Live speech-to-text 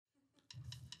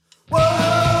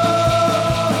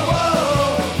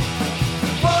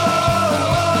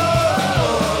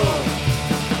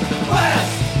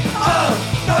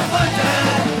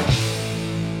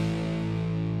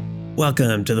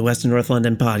Welcome to the West and North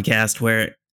London podcast,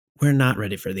 where we're not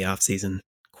ready for the off season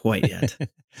quite yet.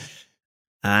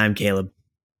 I'm Caleb.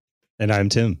 And I'm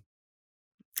Tim.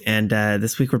 And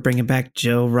this week we're bringing back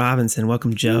Joe Robinson.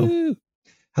 Welcome, Joe. Woo.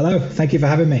 Hello. Thank you for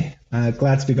having me.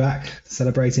 Glad to be back,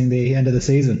 celebrating the end of the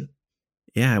season.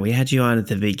 Yeah, we had you on at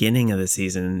the beginning of the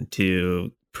season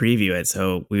to preview it,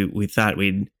 so we thought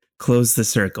we'd close the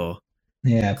circle.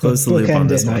 Yeah, close the loop on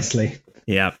this one. Nicely.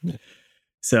 Yeah.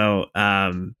 So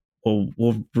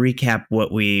we'll recap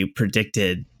what we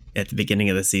predicted at the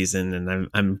beginning of the season, and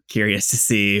I'm curious to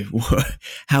see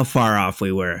how far off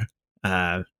we were,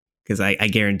 because I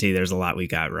guarantee there's a lot we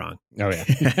got wrong. Oh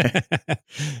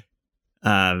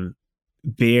yeah.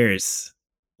 Beers.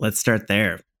 Let's start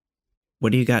there.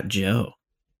 What do you got, Joe?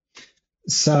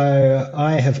 So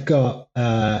I have got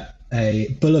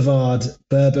a Boulevard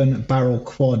Bourbon Barrel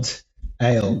Quad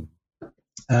Ale.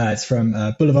 It's from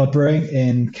Boulevard Brewing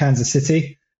in Kansas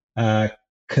City,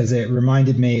 because it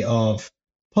reminded me of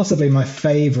possibly my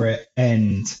favorite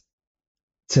end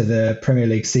to the Premier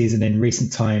League season in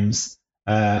recent times.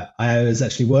 I was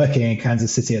actually working in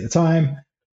Kansas City at the time,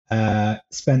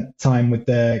 spent time with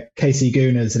the KC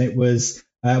Gooners, and it was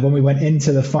when we went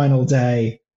into the final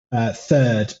day,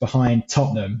 third behind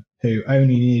Tottenham, who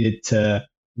only needed to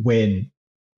win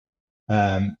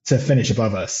to finish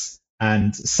above us,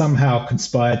 and somehow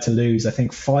conspired to lose, I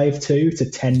think, 5-2 to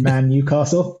 10-man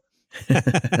Newcastle.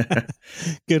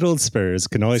 Good old Spurs.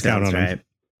 Can always count on them.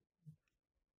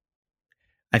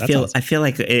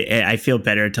 I feel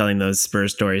better telling those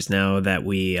Spurs stories now that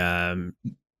we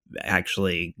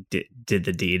actually did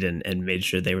the deed and made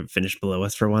sure they were finished below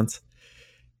us for once.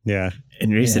 Yeah. In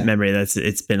recent memory,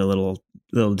 it's been a little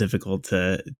difficult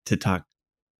to talk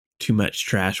too much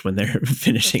trash when they're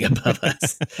finishing above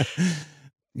us.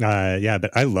 Yeah,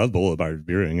 but I love Boulevard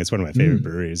Brewing. It's one of my favorite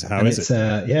breweries. How is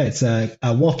it? It's a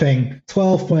whopping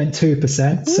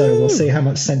 12.2%. So we'll see how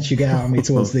much sense you get out of me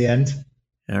towards the end.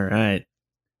 All right.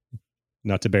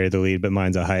 Not to bury the lead, but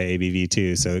mine's a high ABV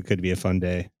too, so it could be a fun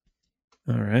day.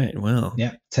 All right. Well.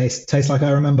 Yeah. Tastes like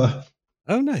I remember.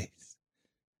 Oh, nice.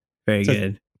 Very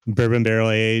good. Bourbon barrel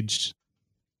aged.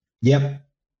 Yep.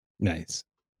 Nice.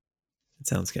 That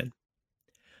sounds good.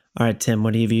 All right, Tim,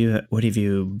 what have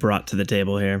you brought to the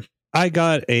table here? I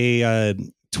got a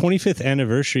 25th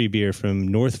anniversary beer from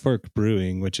North Fork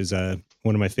Brewing, which is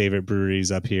one of my favorite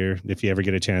breweries up here. If you ever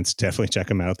get a chance, definitely check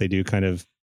them out. They do kind of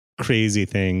crazy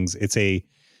things. It's a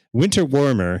winter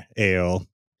warmer ale,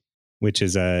 which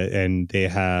is and they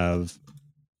have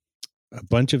a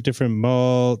bunch of different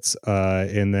malts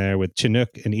in there with Chinook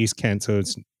and East Kent, so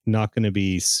it's not going to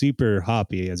be super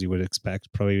hoppy as you would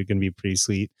expect. Probably going to be pretty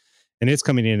sweet. And it's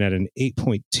coming in at an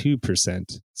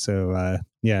 8.2%. So,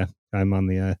 yeah, I'm on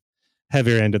the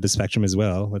heavier end of the spectrum as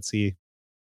well. Let's see.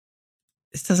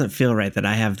 This doesn't feel right that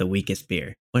I have the weakest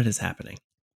beer. What is happening?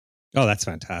 Oh, that's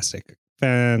fantastic.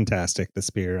 Fantastic.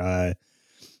 This beer.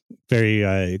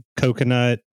 Very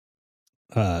coconut.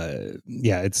 Yeah,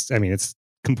 it's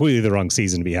completely the wrong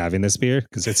season to be having this beer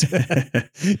because it's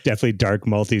definitely dark,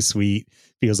 malty, sweet.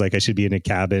 Feels like I should be in a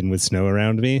cabin with snow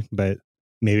around me, but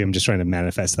maybe I'm just trying to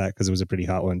manifest that because it was a pretty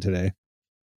hot one today.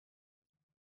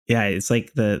 Yeah, it's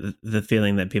like the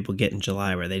feeling that people get in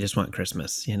July where they just want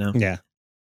Christmas, you know? Yeah.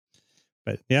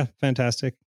 But yeah,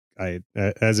 fantastic.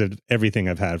 As of everything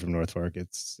I've had from North Fork,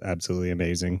 it's absolutely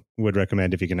amazing. Would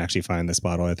recommend if you can actually find this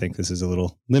bottle. I think this is a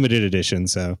little limited edition,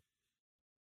 so.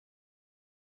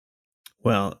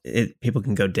 Well, people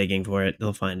can go digging for it.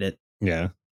 They'll find it. Yeah.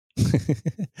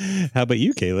 How about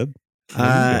you, Caleb?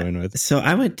 So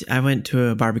I went to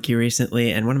a barbecue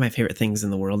recently, and one of my favorite things in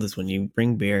the world is when you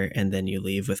bring beer and then you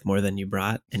leave with more than you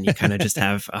brought, and you kind of just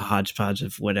have a hodgepodge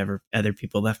of whatever other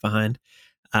people left behind.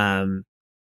 But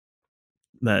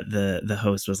the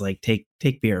host was like, take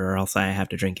beer or else I have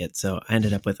to drink it. So I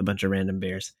ended up with a bunch of random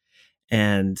beers,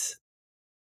 and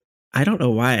I don't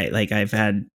know why. Like, I've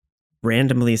had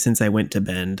randomly since I went to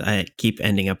Bend, I keep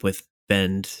ending up with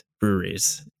Bend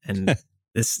breweries, and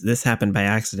This happened by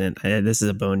accident. This is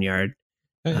a Boneyard,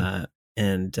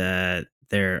 and their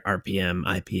RPM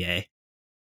IPA,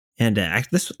 and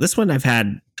this one I've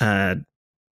had, and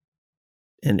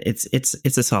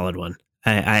it's a solid one.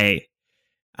 I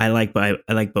like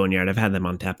Boneyard. I've had them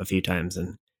on tap a few times, and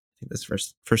I think this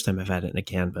first time I've had it in a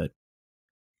can. But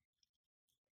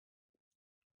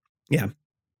yeah,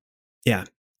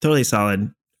 totally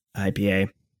solid IPA.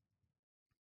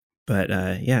 But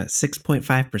yeah,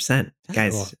 6.5%.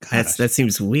 Guys, that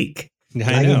seems weak.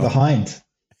 Lagging behind.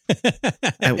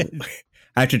 I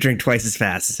have to drink twice as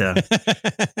fast. So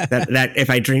that if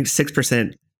I drink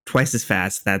 6% twice as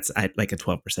fast. That's like a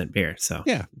 12% beer. So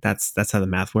yeah, that's how the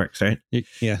math works, right?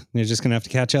 Yeah, you're just gonna have to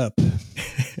catch up.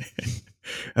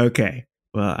 Okay.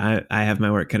 Well, I have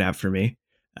my work cut out for me.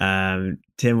 Tim,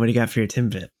 what do you got for your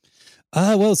Timbit?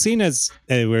 Well, seeing as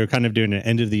we're kind of doing an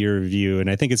end of the year review, and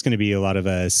I think it's going to be a lot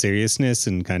of seriousness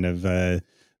and kind of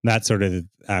that sort of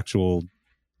actual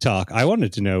talk. I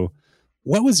wanted to know,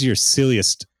 what was your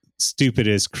silliest,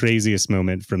 stupidest, craziest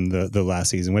moment from the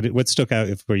last season? What stuck out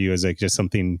for you as like just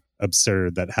something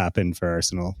absurd that happened for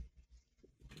Arsenal?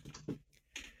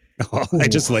 Oh, I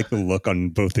just like the look on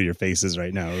both of your faces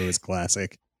right now. It was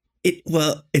classic.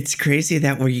 It's crazy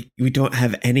that we don't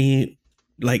have any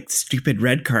like stupid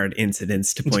red card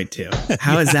incidents to point to.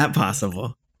 How is that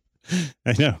possible?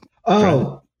 I know.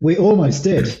 Oh, we almost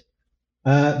did.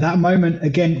 That moment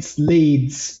against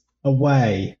Leeds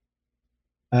away,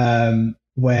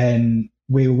 when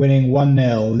we were winning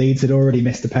 1-0, Leeds had already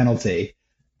missed a penalty,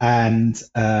 and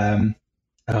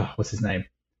what's his name?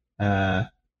 I'm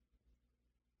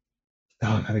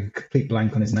having a complete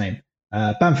blank on his name.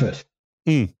 Bamford.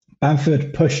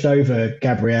 Bamford pushed over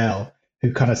Gabriel,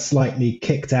 who kind of slightly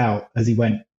kicked out as he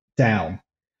went down.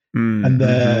 And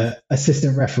the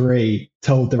assistant referee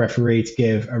told the referee to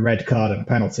give a red card and a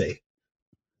penalty.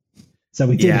 So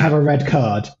we did have a red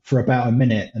card for about a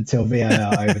minute until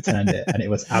VAR overturned it, and it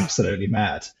was absolutely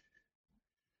mad.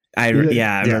 I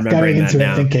remember going into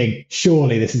it thinking,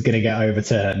 surely this is going to get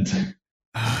overturned.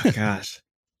 Oh gosh,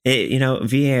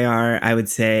 VAR. I would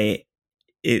say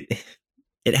it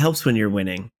helps when you're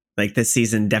winning. Like this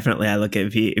season, definitely, I look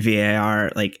at VAR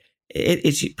like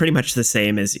it's pretty much the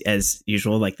same as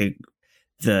usual. Like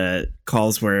the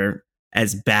calls were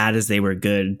as bad as they were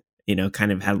good.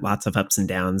 Kind of had lots of ups and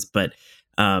downs, but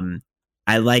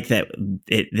I like that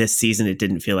this season it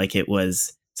didn't feel like it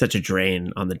was such a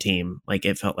drain on the team. Like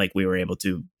it felt like we were able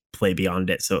to play beyond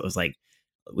it. So it was like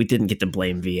we didn't get to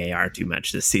blame VAR too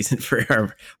much this season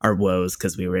for our woes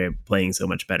because we were playing so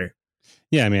much better.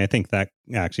 Yeah, I mean, I think that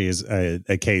actually is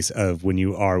a case of when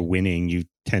you are winning, you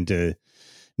tend to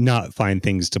not find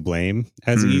things to blame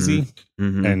as easy.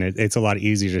 And it's a lot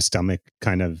easier to stomach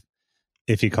kind of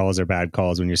iffy calls or bad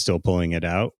calls when you're still pulling it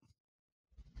out.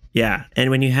 Yeah. And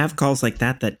when you have calls like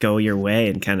that go your way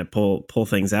and kind of pull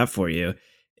things out for you,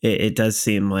 it does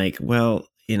seem like, well,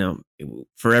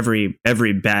 for every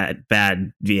bad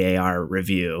VAR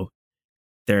review,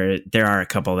 there are a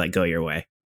couple that go your way.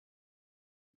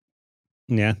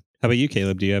 Yeah. How about you,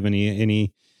 Caleb? Do you have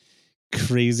any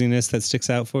craziness that sticks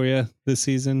out for you this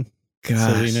season? Gosh.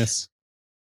 Silliness.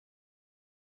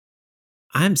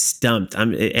 I'm stumped.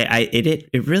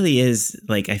 It really is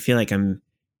like, I feel like I'm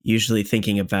usually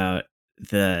thinking about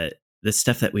the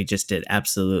stuff that we just did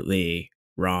absolutely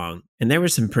wrong. And there were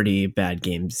some pretty bad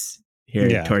games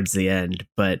here towards the end,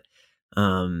 but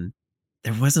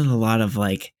there wasn't a lot of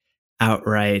like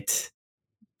outright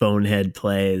bonehead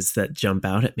plays that jump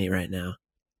out at me right now.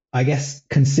 I guess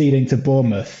conceding to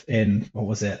Bournemouth in,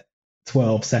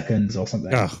 12 seconds or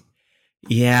something. Oh.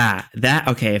 Yeah,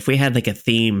 okay. If we had like a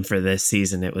theme for this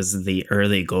season, it was the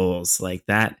early goals like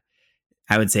that.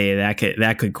 I would say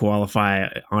that could qualify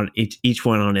on each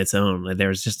one on its own. Like, there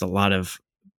was just a lot of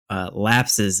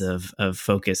lapses of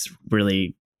focus,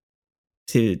 really,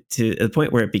 to the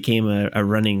point where it became a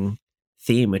running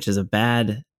theme, which is a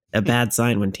bad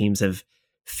sign when teams have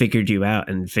figured you out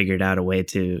and figured out a way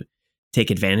to take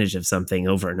advantage of something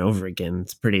over and over again.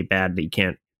 It's pretty bad that you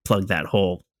can't plug that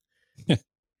hole.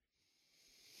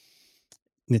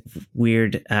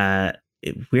 Weird that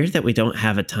we don't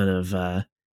have a ton of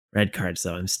red cards,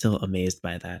 though. I'm still amazed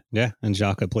by that. Yeah, and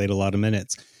Xhaka played a lot of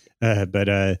minutes. But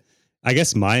I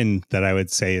guess mine that I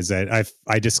would say is that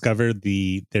I discovered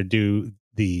the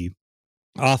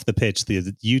off the pitch, the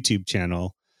YouTube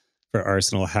channel for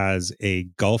Arsenal has a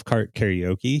golf cart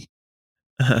karaoke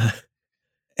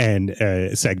and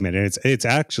segment, and it's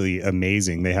actually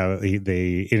amazing.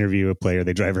 They interview a player,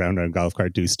 they drive around on a golf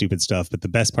cart, do stupid stuff, but the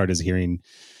best part is hearing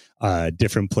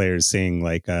different players sing.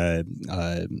 Like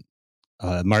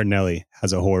Martinelli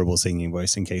has a horrible singing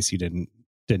voice, in case you didn't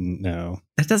know.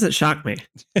 That doesn't shock me.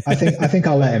 I think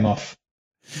I'll let him off.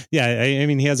 Yeah, I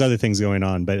mean, he has other things going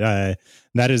on, but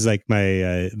that is like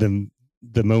my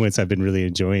the moments I've been really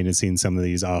enjoying is seeing some of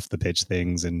these off the pitch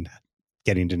things and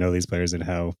getting to know these players and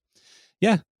how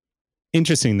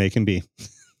interesting they can be.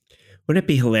 Wouldn't it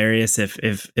be hilarious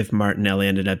if Martinelli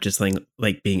ended up just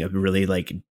like being a really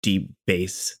like deep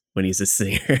bass when he's a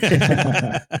singer?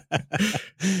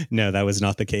 No, that was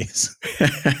not the case.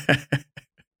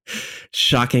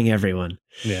 Shocking everyone.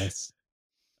 Yes.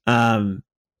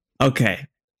 Okay.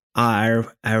 Are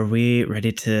we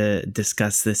ready to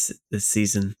discuss this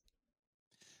season?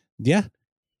 Yeah.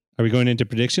 Are we going into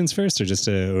predictions first or just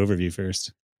an overview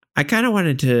first? I kind of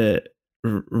wanted to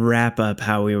wrap up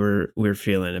how we were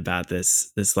feeling about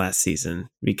this last season,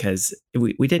 because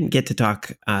we didn't get to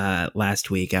talk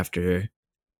last week after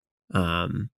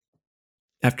the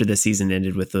season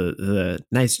ended with the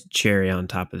nice cherry on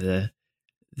top of the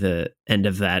end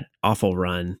of that awful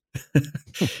run.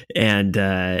 And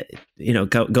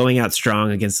going out strong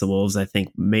against the Wolves, I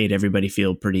think made everybody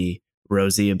feel pretty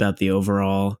rosy about the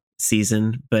overall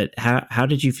season. But how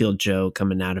did you feel, Joe,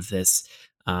 coming out of this?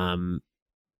 What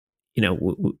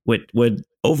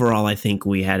overall, I think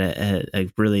we had a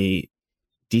really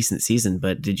decent season,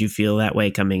 but did you feel that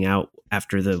way coming out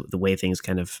after the way things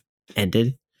kind of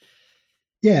ended?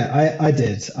 Yeah, I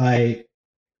did. I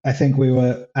think we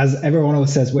were, as everyone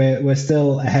always says, we're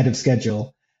still ahead of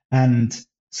schedule and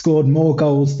scored more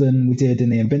goals than we did in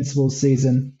the Invincibles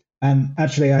season. And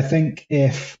actually, I think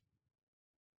if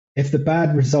the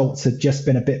bad results had just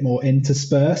been a bit more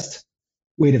interspersed,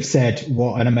 we'd have said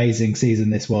what an amazing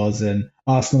season this was and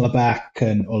Arsenal are back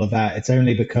and all of that. It's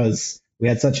only because we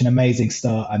had such an amazing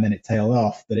start and then it tailed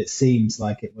off that it seems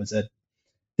like it was a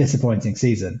disappointing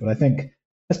season. But I think,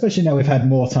 especially now we've had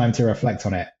more time to reflect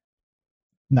on it,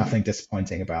 nothing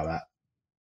disappointing about that.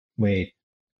 We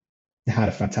had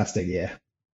a fantastic year.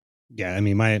 Yeah, I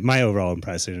mean, my overall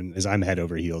impression is I'm head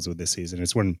over heels with this season.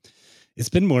 It's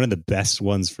been one of the best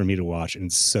ones for me to watch in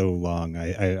so long.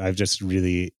 I've just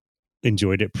really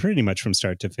enjoyed it pretty much from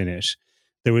start to finish.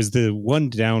 There was the one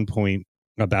down point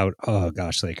about, I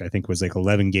think it was like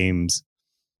 11 games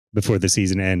before the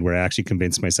season end where I actually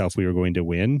convinced myself we were going to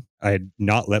win. I had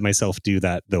not let myself do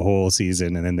that the whole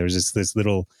season. And then there's just this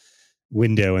little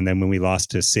window. And then when we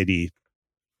lost to City,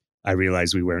 I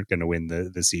realized we weren't going to win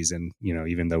the season,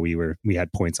 even though we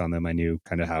had points on them. I knew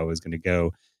kind of how it was going to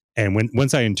go. And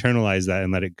once I internalized that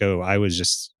and let it go, I was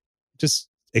just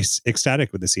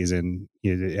ecstatic with the season.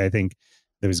 I think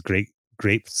there was great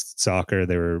soccer.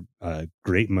 There were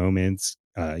great moments.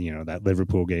 That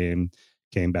Liverpool game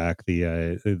came back.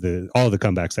 The all the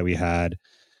comebacks that we had.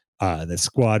 The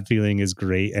squad feeling is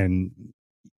great, and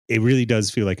it really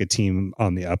does feel like a team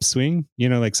on the upswing.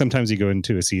 Like sometimes you go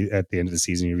into at the end of the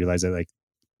season, you realize that like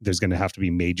there's going to have to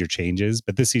be major changes,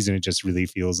 but this season it just really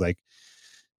feels like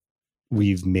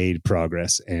we've made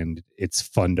progress, and it's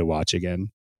fun to watch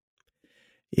again.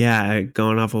 Yeah,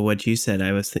 going off of what you said,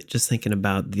 I was just thinking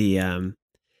about the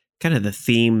kind of the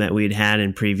theme that we'd had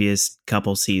in previous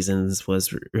couple seasons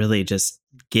was really just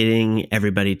getting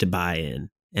everybody to buy in,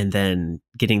 and then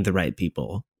getting the right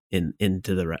people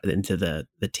into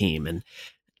the team. And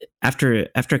after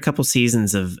a couple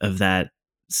seasons of that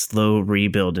slow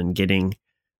rebuild and getting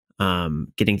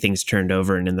things turned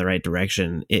over and in the right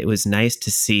direction, it was nice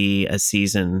to see a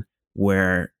season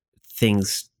where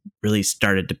things really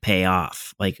started to pay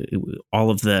off. Like all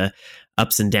of the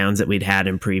ups and downs that we'd had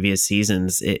in previous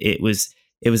seasons, it was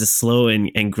a slow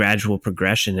and gradual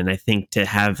progression. And I think to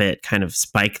have it kind of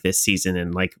spike this season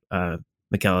and like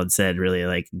Mikel had said, really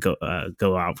like go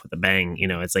out with a bang.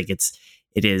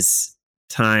 It is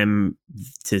time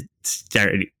to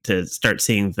start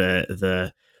seeing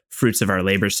the fruits of our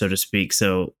labor, so to speak.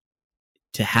 So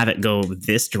to have it go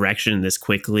this direction this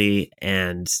quickly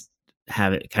and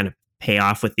have it kind of pay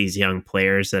off with these young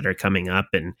players that are coming up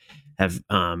and have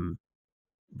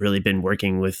really been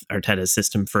working with Arteta's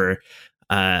system for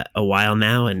a while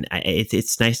now. And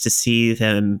it's nice to see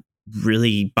them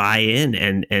really buy in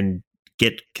and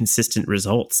get consistent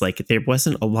results. Like there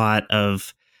wasn't a lot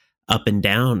of up and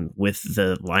down with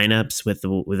the lineups, with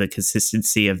the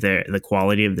consistency of the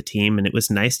quality of the team. And it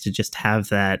was nice to just have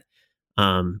that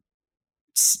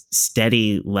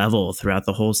steady level throughout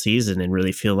the whole season and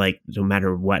really feel like no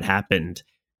matter what happened,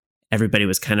 everybody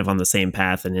was kind of on the same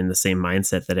path and in the same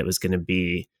mindset that it was going to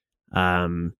be,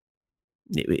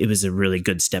 it was a really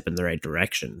good step in the right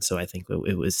direction. So I think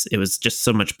it was just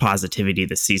so much positivity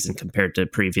this season compared to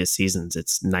previous seasons.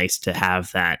 It's nice to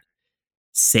have that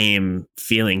same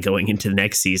feeling going into the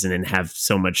next season and have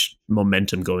so much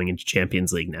momentum going into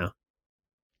Champions League now.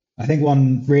 I think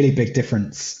one really big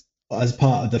difference as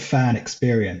part of the fan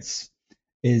experience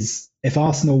is if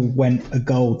Arsenal went a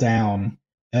goal down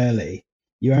early,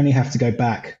 you only have to go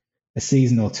back a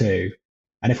season or two.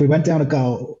 And if we went down a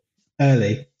goal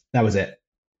early, that was it.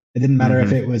 It didn't matter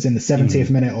if it was in the 70th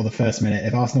minute or the first minute.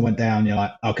 If Arsenal went down, you're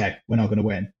like, okay, we're not going to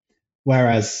win.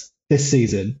 Whereas this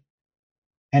season,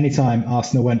 anytime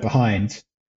Arsenal went behind,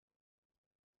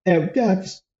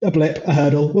 just a blip, a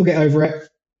hurdle, we'll get over it.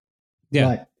 Yeah.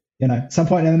 Like, some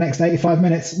point in the next 85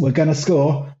 minutes, we're going to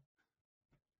score.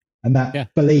 And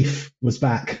that belief was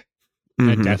back.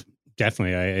 Mm-hmm.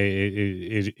 Definitely.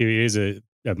 It is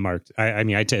marked. I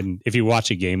mean, I tend, if you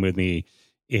watch a game with me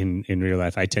in real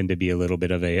life, I tend to be a little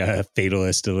bit of a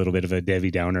fatalist, a little bit of a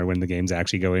Debbie Downer when the game's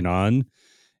actually going on.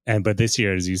 But this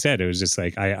year, as you said, it was just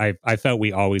like I felt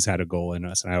we always had a goal in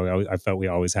us, and I felt we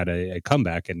always had a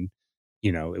comeback, and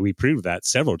we proved that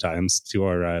several times to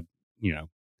our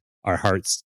our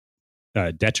hearts'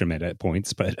 detriment at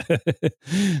points. But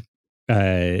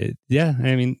yeah,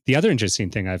 I mean, the other interesting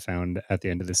thing I found at the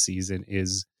end of the season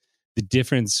is the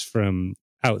difference from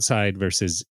outside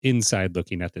versus inside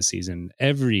looking at the season.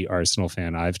 Every Arsenal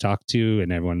fan I've talked to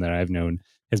and everyone that I've known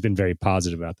has been very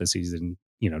positive about the season,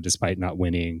 despite not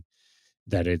winning,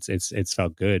 that it's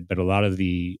felt good. But a lot of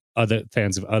the other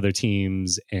fans of other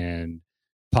teams and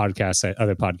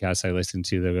other podcasts I listen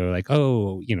to, they go like,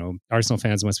 oh, Arsenal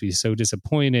fans must be so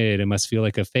disappointed. It must feel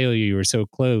like a failure. You were so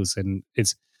close. And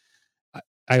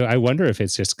I wonder if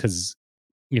it's just because,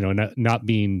 not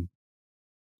being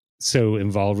so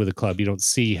involved with the club, you don't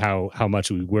see how much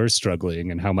we were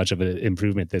struggling and how much of an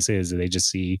improvement this is. They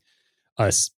just see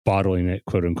us bottling it,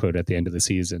 quote unquote, at the end of the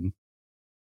season.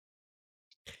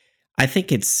 I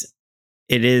think it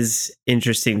is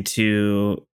interesting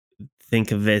to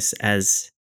think of this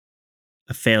as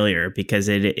a failure because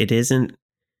it isn't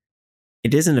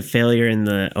a failure in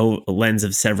the lens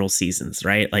of several seasons,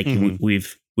 right? Like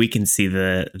we can see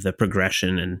the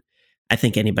progression, and I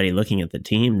think anybody looking at the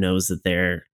team knows that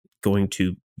they're going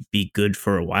to be good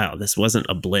for a while. This wasn't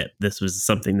a blip. This was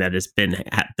something that has been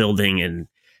building, and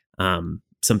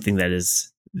something that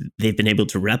they've been able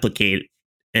to replicate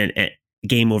and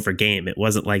game over game. It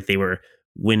wasn't like they were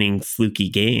winning fluky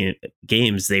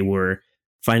games. They were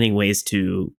finding ways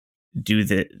to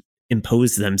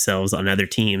impose themselves on other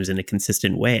teams in a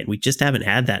consistent way. And we just haven't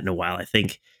had that in a while. I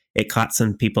think it caught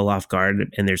some people off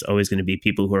guard, and there's always going to be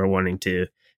people who are wanting to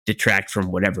detract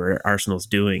from whatever Arsenal's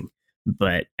doing.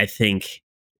 But I think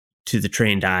to the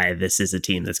trained eye, this is a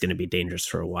team that's going to be dangerous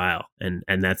for a while. And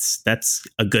that's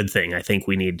a good thing. I think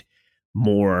we need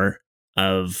more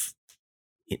of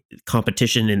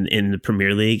competition in the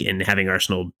Premier League, and having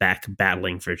Arsenal back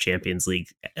battling for Champions League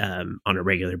on a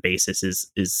regular basis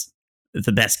is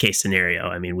the best case scenario.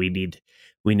 I mean, we need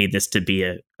this to be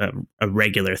a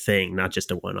regular thing, not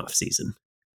just a one-off season.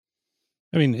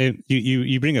 I mean,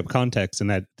 you bring up context, and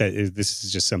this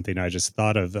is just something I just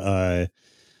thought of.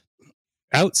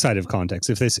 Outside of context,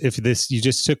 if this you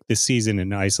just took this season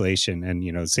in isolation,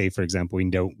 and say for example we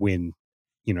don't win,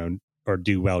 or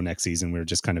do well next season, we're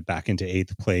just kind of back into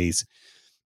 8th place.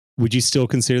 Would you still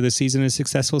consider this season a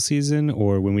successful season,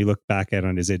 or when we look back at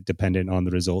it, is it dependent on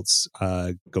the results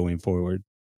going forward?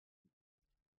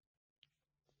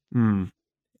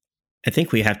 I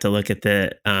think we have to look at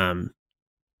the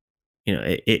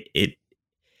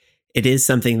it is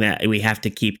something that we have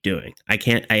to keep doing. I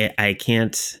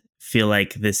can't feel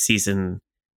like this season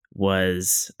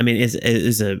was, I mean, it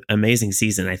is an amazing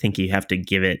season. I think you have to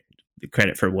give it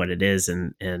credit for what it is,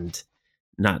 and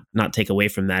not take away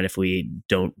from that if we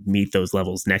don't meet those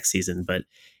levels next season. But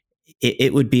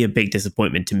it would be a big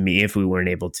disappointment to me if we weren't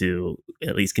able to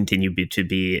at least continue to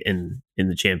be in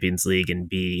the Champions League and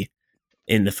be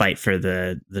in the fight for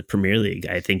the Premier League.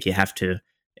 I think you have to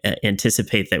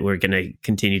anticipate that we're going to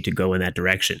continue to go in that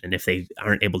direction. And if they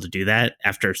aren't able to do that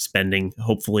after spending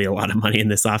hopefully a lot of money in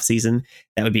this offseason,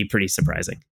 that would be pretty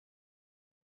surprising.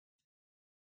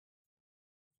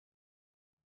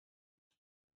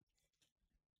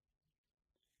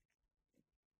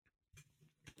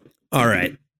 All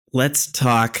right, let's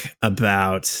talk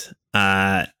about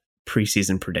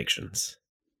preseason predictions.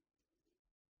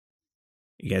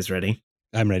 You guys ready?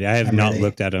 I'm ready. I have not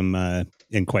looked at them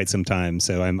in quite some time,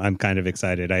 so I'm kind of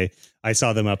excited. I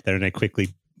saw them up there, and I quickly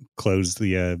closed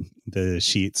the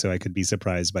sheet so I could be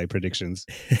surprised by predictions.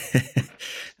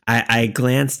 I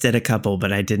glanced at a couple,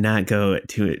 but I did not go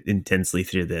too intensely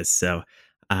through this. So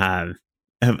I'm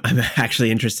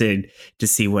actually interested to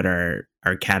see what our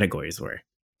categories were.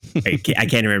 I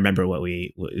can't even remember what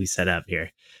we set up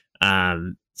here.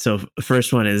 So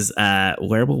first one is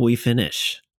where will we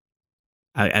finish?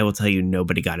 I will tell you,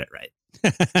 nobody got it right.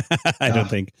 I don't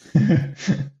think.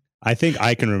 I think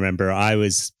I can remember. I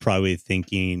was probably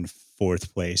thinking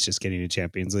 4th place, just getting to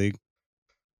Champions League.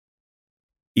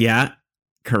 Yeah,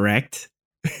 correct.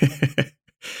 I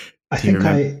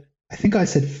think I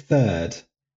said 3rd.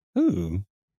 Ooh,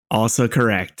 also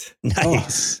correct.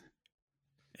 Nice.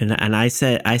 And I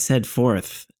said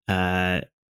 4th.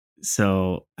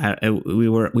 So we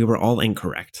were all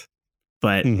incorrect,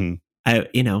 but. Mm-hmm.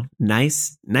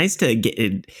 Nice to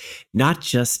get not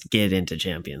just get into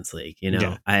Champions League.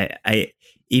 Yeah. I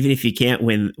even if you can't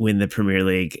win the Premier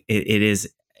League, it is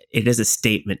a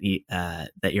statement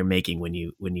that you're making when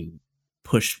you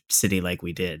push City like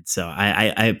we did. So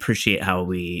I appreciate how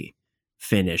we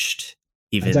finished,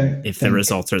 even if the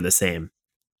results are the same.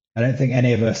 I don't think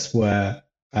any of us were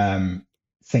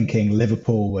thinking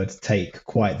Liverpool would take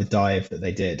quite the dive that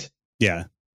they did. Yeah.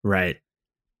 Right.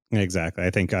 Exactly. I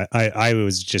think I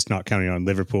was just not counting on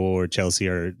Liverpool or Chelsea,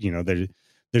 or, you know,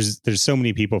 there's so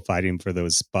many people fighting for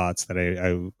those spots that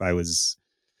I was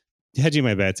hedging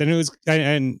my bets. And it was,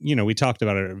 and you know, we talked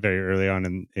about it very early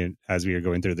on in as we were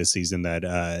going through this season,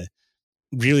 that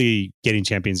really getting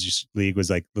Champions League was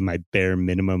like my bare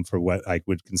minimum for what I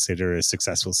would consider a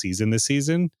successful season this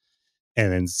season.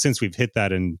 And then since we've hit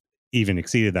that and even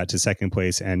exceeded that to second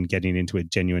place and getting into a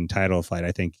genuine title fight,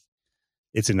 I think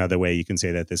it's another way you can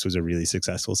say that this was a really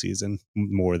successful season,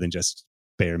 more than just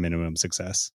bare minimum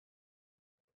success.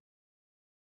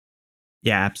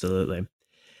 Yeah, absolutely.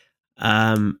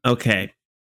 Okay.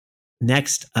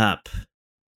 Next up,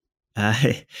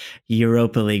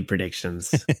 Europa League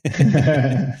predictions.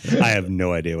 I have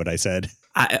no idea what I said.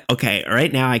 Okay,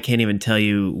 right now I can't even tell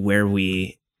you what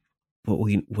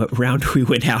round we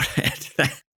went out at.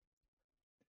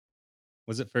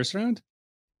 Was it first round?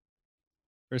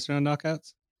 First round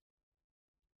knockouts?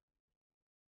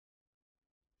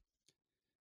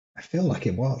 I feel like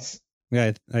it was.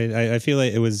 Yeah, I feel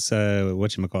like it was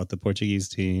whatchamacallit, the Portuguese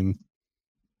team.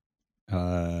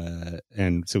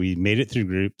 And so we made it through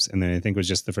groups, and then I think it was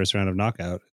just the first round of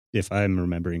knockout, if I'm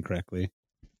remembering correctly.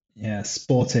 Yeah,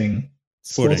 Sporting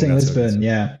Lisbon,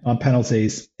 yeah, on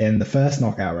penalties in the first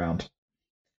knockout round.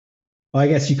 Well, I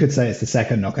guess you could say it's the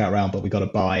second knockout round, but we got a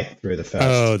bye through the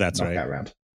first knockout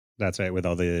round. That's right, with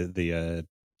all the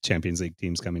Champions League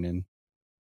teams coming in.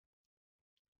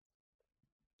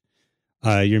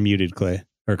 You're muted, Caleb.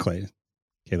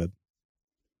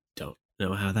 Don't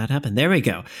know how that happened. There we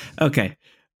go. Okay.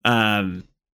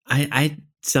 I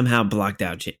somehow blocked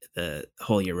out the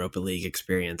whole Europa League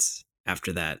experience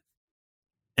after that.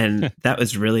 And that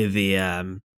was really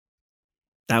that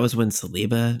was when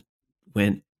Saliba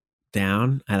went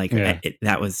down.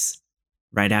 That was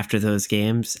right after those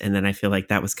games. And then I feel like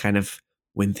that was kind of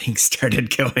when things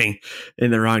started going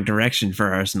in the wrong direction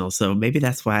for Arsenal. So maybe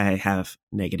that's why I have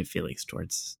negative feelings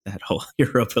towards that whole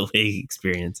Europa League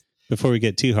experience. Before we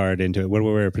get too hard into it, what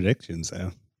were our predictions,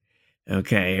 though?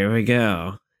 Okay, here we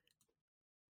go.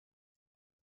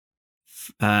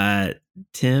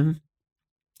 Tim,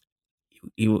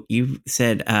 you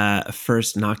said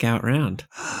first knockout round.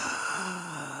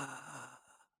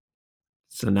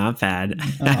 So not bad.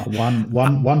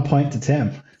 One point to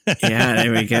Tim. Yeah,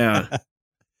 there we go.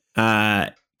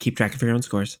 Keep track of your own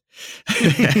scores.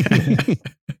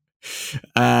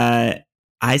 I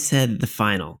said the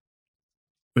final,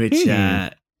 which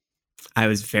I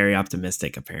was very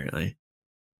optimistic, apparently.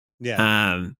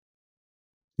 Yeah.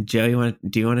 Joe,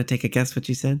 do you want to take a guess what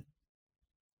you said?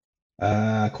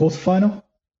 Quarterfinal?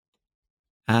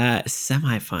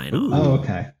 Semifinal. Oh,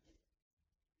 okay.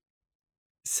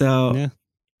 So,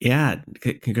 yeah,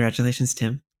 congratulations,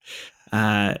 Tim.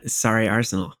 Sorry,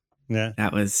 Arsenal. Yeah,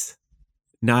 that was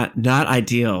not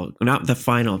ideal. Not the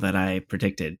final that I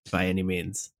predicted by any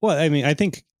means. Well, I mean, I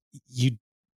think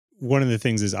one of the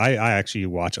things is I actually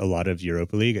watch a lot of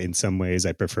Europa League. In some ways,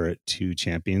 I prefer it to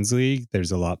Champions League.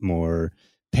 There's a lot more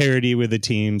parity with the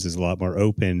teams. There's a lot more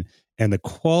open, and the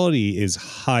quality is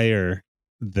higher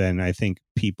than I think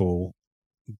people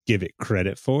give it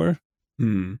credit for.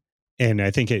 And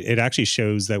I think it actually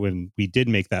shows that when we did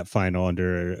make that final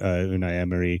under Unai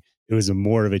Emery, it was a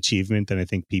more of achievement than I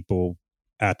think people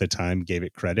at the time gave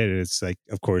it credit. It's like,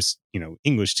 of course,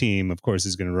 English team, of course,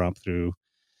 is going to romp through,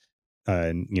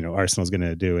 and Arsenal's going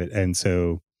to do it. And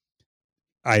so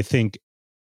I think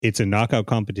it's a knockout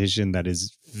competition that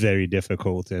is very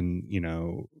difficult. And,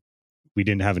 we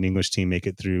didn't have an English team make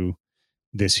it through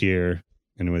this year.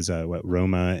 And it was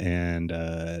Roma and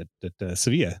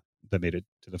Sevilla that made it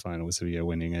to the final, with Sevilla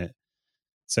winning it.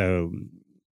 So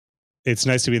it's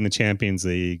nice to be in the Champions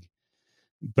League,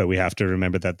 but we have to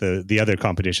remember that the other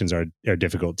competitions are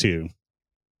difficult too.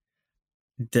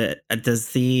 Does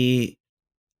the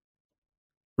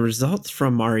results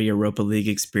from our Europa League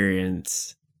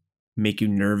experience make you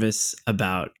nervous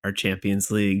about our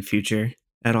Champions League future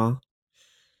at all?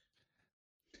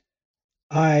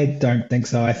 I don't think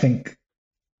so. I think,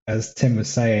 as Tim was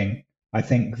saying, I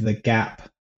think the gap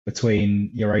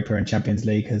between Europa and Champions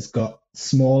League has got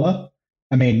smaller.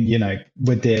 I mean,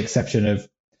 with the exception of,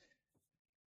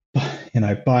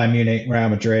 Bayern Munich, Real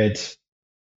Madrid,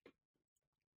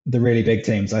 the really big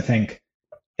teams. I think,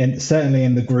 certainly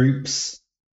in the groups,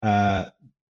 I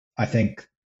think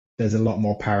there's a lot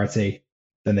more parity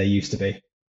than there used to be.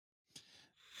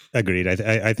 Agreed.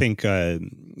 I think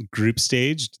group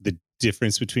stage, the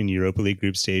difference between Europa League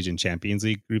group stage and Champions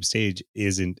League group stage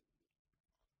isn't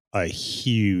a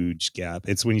huge gap.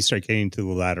 It's when you start getting to the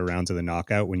latter rounds of the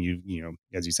knockout, when you know,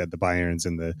 as you said, the Bayerns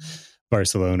and the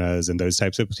Barcelonas and those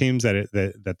types of teams that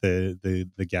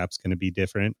the gap's going to be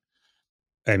different.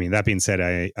 I mean, that being said,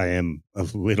 I am a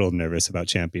little nervous about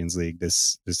Champions League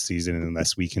this season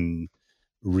unless we can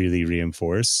really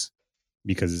reinforce,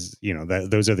 because you know that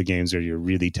those are the games where you're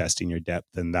really testing your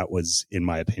depth, and that was, in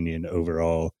my opinion,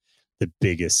 overall the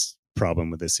biggest problem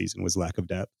with this season was lack of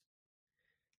depth.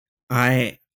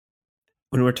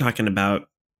 When we're talking about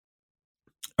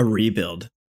a rebuild,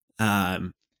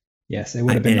 yes, it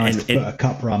would have been nice to put a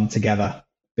cup run together,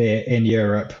 be it in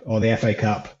Europe or the FA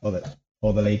Cup or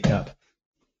the League Cup.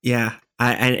 Yeah,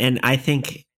 I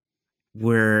think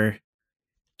we're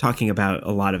talking about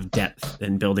a lot of depth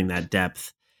and building that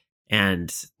depth,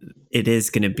 and it is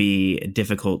going to be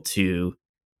difficult to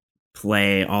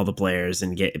play all the players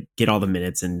and get all the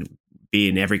minutes and be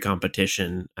in every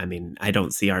competition. I mean, I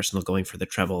don't see Arsenal going for the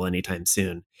treble anytime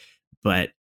soon, but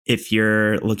if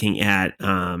you're looking at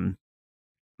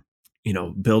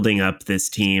building up this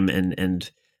team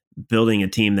and building a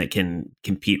team that can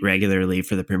compete regularly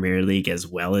for the Premier League as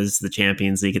well as the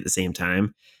Champions League at the same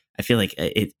time, I feel like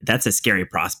that's a scary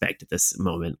prospect at this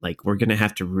moment. Like, we're going to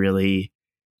have to really,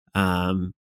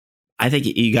 I think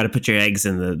you got to put your eggs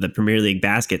in the Premier League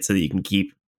basket so that you can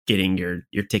keep getting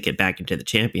your ticket back into the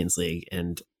Champions League,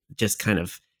 and just kind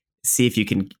of see if you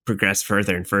can progress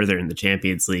further and further in the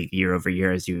Champions League year over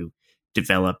year as you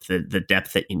develop the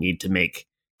depth that you need to make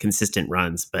consistent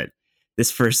runs. But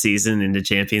this first season in the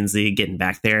Champions League, getting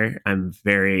back there, I'm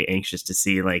very anxious to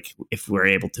see like if we're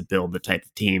able to build the type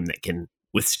of team that can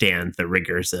withstand the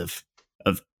rigors of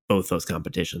both those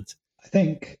competitions. I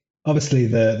think obviously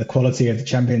the quality of the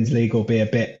Champions League will be a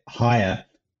bit higher,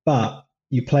 but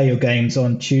you play your games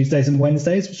on Tuesdays and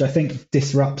Wednesdays, which I think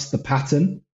disrupts the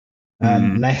pattern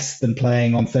less than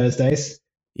playing on Thursdays.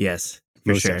 Yes,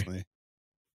 for sure. Definitely.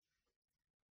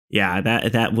 Yeah,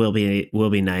 that will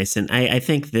be nice, and I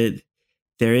think that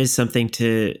there is something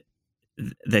to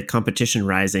the competition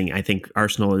rising. I think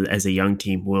Arsenal as a young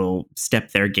team will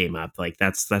step their game up. Like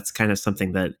that's kind of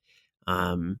something that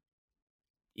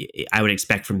I would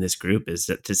expect from this group,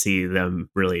 is to see them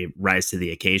really rise to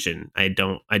the occasion. I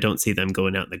don't see them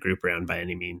going out in the group round by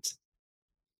any means.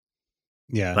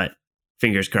 Yeah, but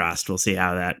fingers crossed. We'll see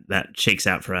how that shakes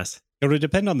out for us. It would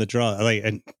depend on the draw. Like,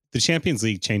 and the Champions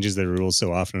League changes their rules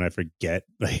so often, I forget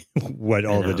like what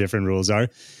all the different rules are.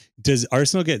 Does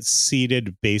Arsenal get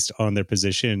seeded based on their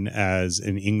position as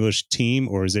an English team,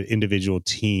 or is it individual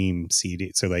team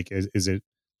seeded? So, like, is it?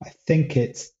 I think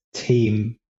it's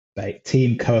team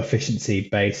coefficiency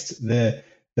based. The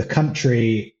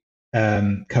country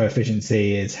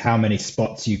coefficiency is how many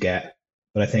spots you get,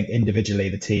 but I think individually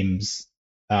the teams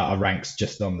are ranked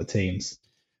just on the teams.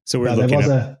 So there was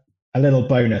a little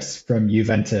bonus from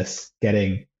Juventus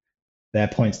getting their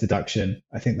points deduction.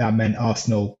 I think that meant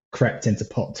Arsenal crept into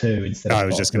pot 2 instead of pot 3. I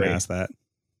was just going to ask that.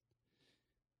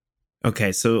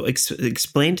 Okay, so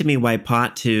explain to me why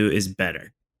pot 2 is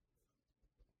better.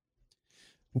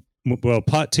 Well,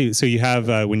 pot 2. So you have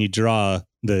when you draw,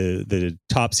 the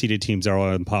top seeded teams are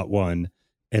all in pot 1,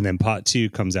 and then pot 2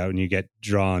 comes out and you get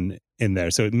drawn in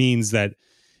there. So it means that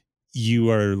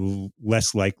you are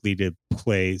less likely to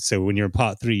play. So when you're in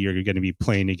pot 3, you're going to be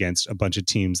playing against a bunch of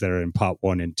teams that are in pot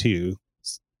 1 and 2,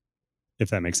 if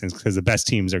that makes sense, because the best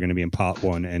teams are going to be in pot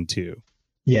 1 and 2.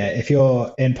 Yeah, if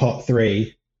you're in pot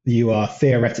 3, you are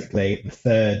theoretically the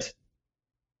third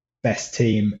best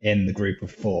team in the group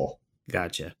of 4.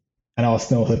 Gotcha. And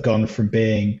Arsenal have gone from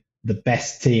being the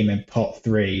best team in pot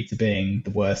 3 to being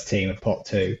the worst team in pot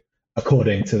 2,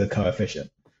 according to the coefficient.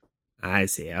 I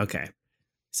see. Okay.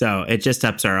 So it just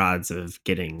ups our odds of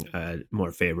getting a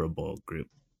more favorable group.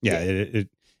 Yeah, it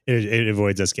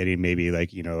avoids us getting maybe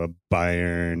like, you know, a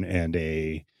Bayern and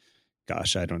a,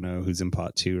 gosh, I don't know who's in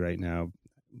pot 2 right now.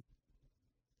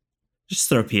 Just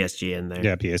throw PSG in there.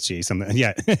 Yeah, PSG, something.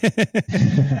 Yeah.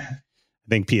 I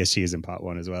think PSG is in pot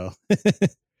 1 as well.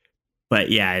 But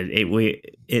yeah,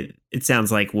 it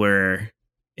sounds like we're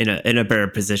in a better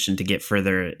position to get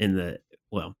further in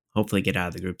hopefully get out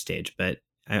of the group stage. But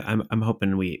I'm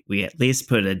hoping we at least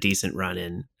put a decent run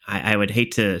in. I would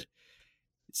hate to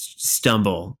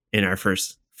stumble in our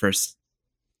first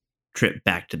trip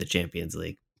back to the Champions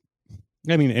League.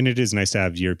 I mean, and it is nice to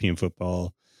have European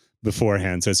football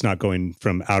beforehand, so it's not going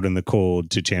from out in the cold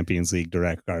to Champions League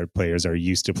direct. Our players are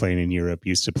used to playing in Europe,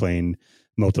 used to playing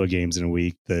multiple games in a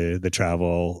week, the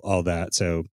travel, all that.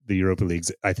 So the Europa League,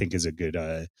 I think, is a good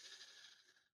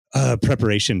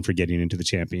preparation for getting into the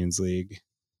Champions League.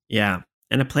 Yeah.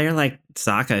 a player like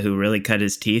Saka, who really cut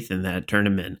his teeth in that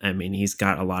tournament. I mean, he's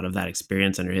got a lot of that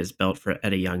experience under his belt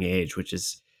at a young age, which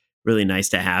is really nice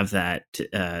to have that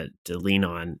to lean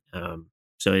on.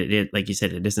 So it, like you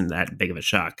said, it isn't that big of a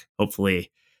shock.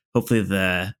 Hopefully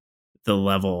the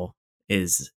level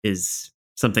is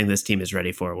something this team is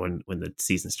ready for when the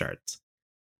season starts.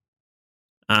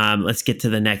 Let's get to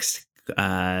the next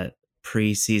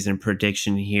preseason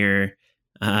prediction here.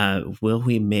 Will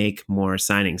we make more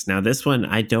signings? Now, this one,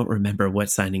 I don't remember what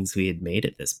signings we had made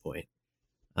at this point.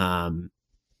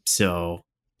 So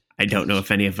I don't know if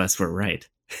any of us were right.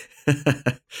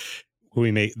 Will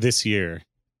we make this year?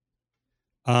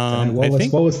 What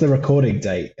was the recording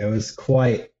date? It was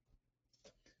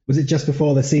was it just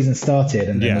before the season started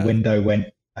and then the window went,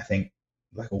 I think,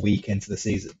 like a week into the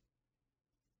season?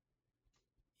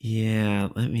 Yeah,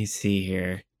 let me see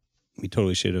here. We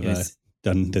totally should have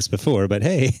done this before, but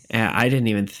hey. Yeah, I didn't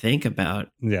even think about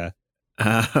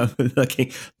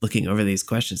looking over these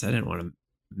questions. I didn't want to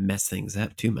mess things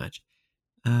up too much.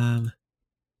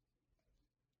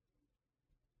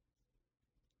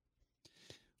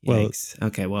 Yikes. Well,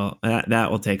 okay, well, that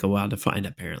will take a while to find,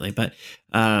 apparently. But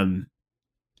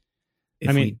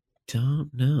we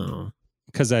don't know.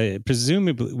 Because I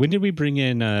presumably, when did we bring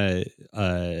in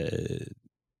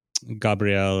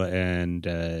Gabriel and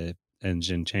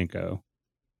Zinchenko?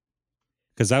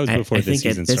 Because that was before the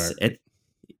season started.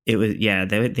 It was, yeah,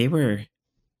 they were.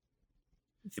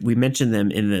 We mentioned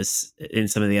them in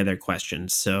some of the other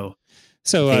questions, so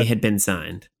they had been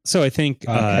signed. So I think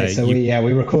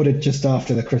we recorded just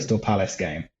after the Crystal Palace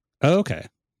game. Oh, okay.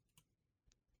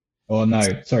 Or no,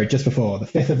 sorry, just before the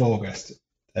 5th of August.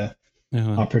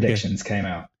 Our predictions came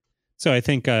out. So I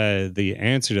think the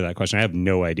answer to that question, I have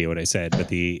no idea what I said, but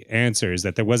the answer is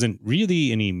that there wasn't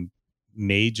really any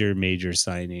major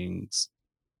signings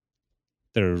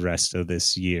the rest of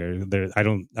this year. I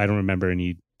don't remember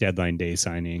any deadline day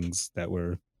signings that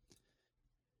were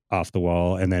off the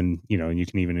wall. And then, you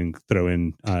can even throw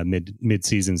in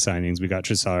mid-season signings. We got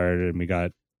Trossard and we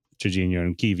got Jorginho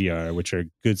and Kivior, which are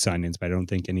good signings, but I don't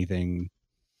think anything.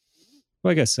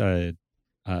 Well, I guess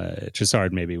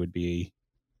Trossard maybe would be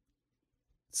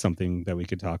something that we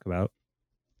could talk about.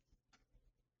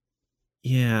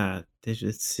 Yeah,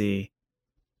 let's see.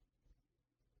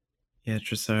 Yeah,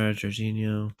 Trossard,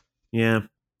 Jorginho. Yeah.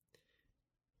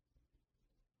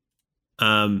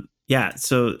 Yeah,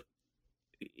 so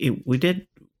we did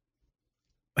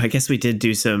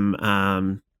do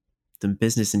some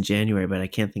business in January, but I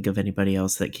can't think of anybody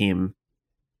else that came.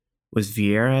 Was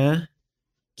Vieira?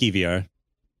 Kivior.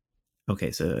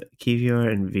 Okay, so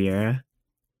Kivior and Vieira.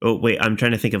 Oh, wait, I'm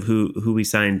trying to think of who we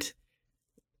signed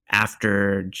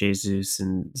after Jesus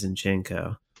and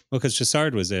Zinchenko. Well, because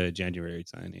Trossard was a January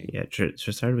signing. Yeah,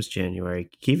 Trossard was January.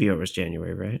 Kivior was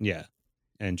January, right? Yeah,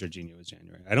 and Jorginho was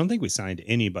January. I don't think we signed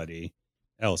anybody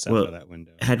else after that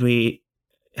window. Had we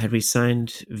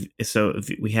signed? So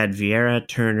we had Vieira,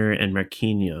 Turner, and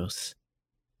Marquinhos.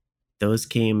 Those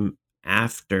came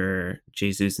after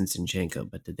Jesus and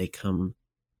Zinchenko, but did they come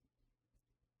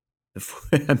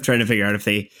before? I'm trying to figure out if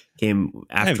they came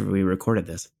after we recorded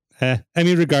this. I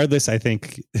mean, regardless, I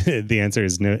think the answer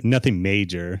is nothing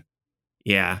major.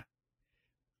 Yeah.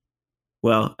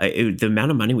 Well, the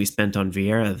amount of money we spent on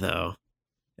Vieira, though,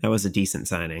 that was a decent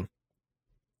signing.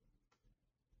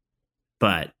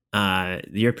 But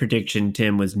your prediction,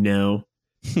 Tim, was no.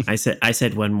 I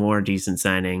said one more decent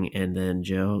signing, and then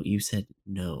Joe, you said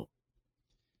no.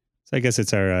 So I guess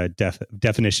it's our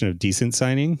definition of decent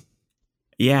signing.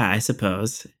 Yeah, I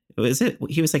suppose.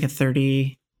 He was like a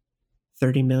 30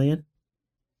 million.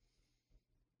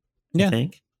 Yeah. I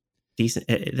think decent.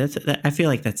 I feel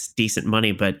like that's decent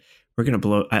money, but we're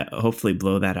gonna hopefully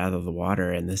blow that out of the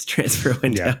water in this transfer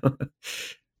window. Yeah.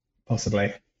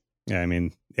 Possibly. Yeah, I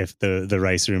mean, if the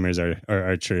Rice rumors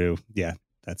are true, yeah,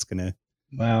 that's gonna.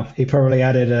 Well, he probably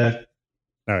added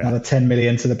another 10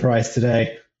 million to the price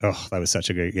today. Oh, that was such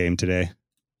a great game today.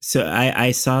 So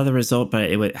I saw the result,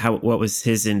 but what was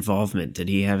his involvement? Did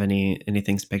he have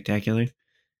anything spectacular?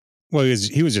 Well,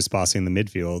 he was just bossing the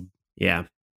midfield. Yeah.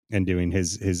 And doing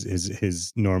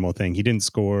his normal thing. He didn't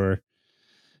score.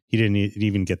 He didn't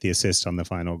even get the assist on the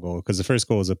final goal because the first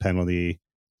goal was a penalty.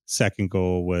 Second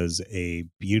goal was a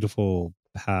beautiful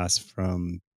pass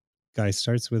from guy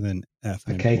starts with an F.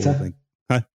 Keita?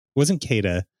 It wasn't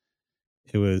Keita.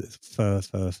 It was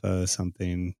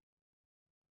something.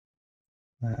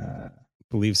 I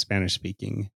believe Spanish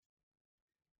speaking.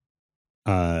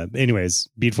 Anyways,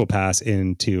 beautiful pass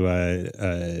into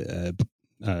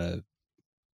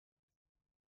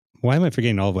why am I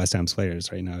forgetting all of West Ham's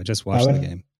players right now? I just watched the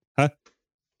game. Huh?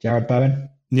 Jared Bowen?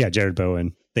 Yeah, Jared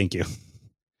Bowen. Thank you.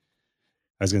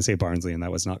 I was going to say Barnsley, and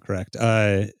that was not correct.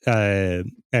 And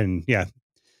yeah, it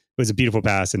was a beautiful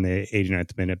pass in the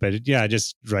 89th minute. But yeah,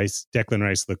 just Declan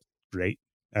Rice looked great,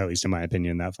 at least in my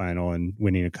opinion, in that final and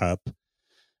winning a cup.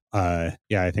 Yeah,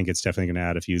 I think it's definitely going to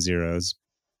add a few zeros.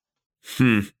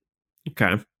 Okay.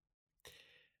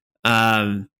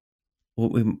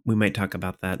 We might talk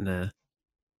about that in a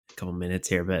couple minutes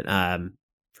here, but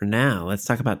for now, let's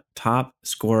talk about top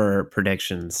scorer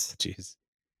predictions. Jeez.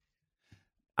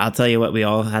 I'll tell you what, we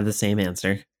all have the same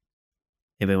answer.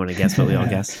 Anybody want to guess what we all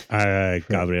guess?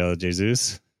 Gabriel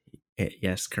Jesus.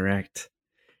 Yes, correct.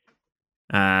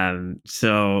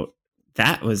 So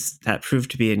that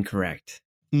proved to be incorrect.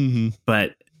 Mm-hmm.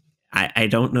 But I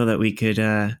don't know that we could.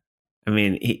 I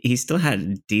mean, he still had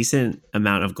a decent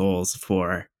amount of goals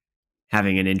for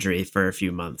having an injury for a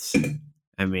few months.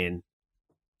 I mean,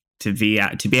 to be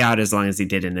out as long as he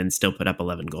did and then still put up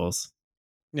 11 goals.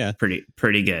 Yeah,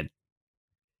 pretty good.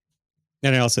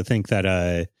 And I also think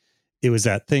that it was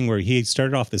that thing where he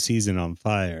started off the season on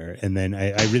fire, and then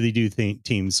I really do think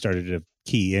teams started to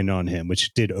key in on him,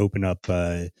 which did open up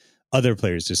other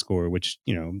players to score, which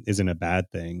isn't a bad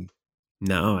thing.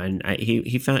 No, and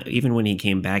he found, even when he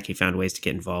came back, he found ways to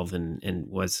get involved and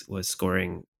was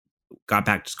scoring, got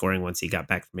back to scoring once he got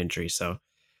back from injury. So,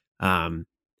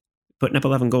 putting up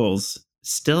 11 goals,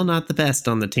 still not the best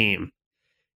on the team.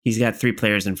 He's got 3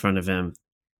 players in front of him.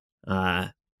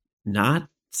 Not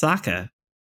Saka,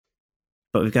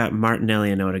 but we've got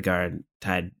Martinelli and Odegaard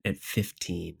tied at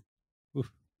 15.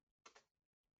 Oof.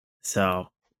 So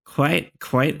quite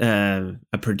a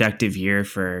productive year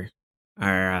for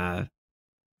our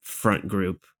front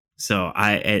group. So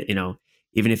I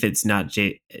even if it's not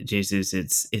Jesus,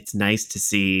 it's nice to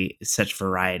see such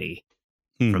variety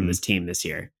from this team this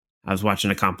year. I was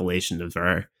watching a compilation of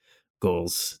our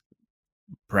goals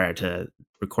prior to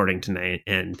recording tonight,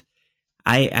 and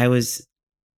I was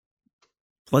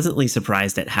pleasantly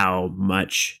surprised at how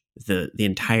much the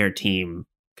entire team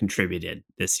contributed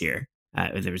this year.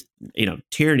 There was,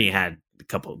 Tierney had a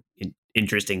couple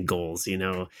interesting goals.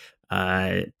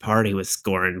 Partey was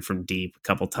scoring from deep a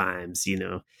couple times.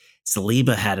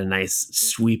 Saliba had a nice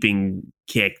sweeping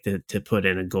kick to put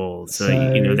in a goal. So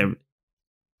there.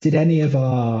 Did any of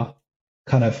our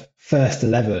kind of first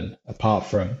 11, apart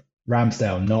from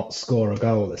Ramsdale, not score a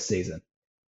goal this season?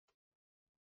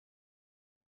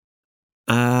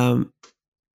 Because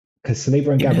Saliba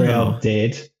and Gabriel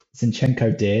did,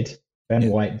 Zinchenko did, Ben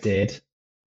White did.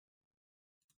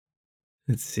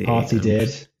 Let's see. Partey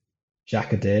did,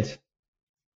 Xhaka did,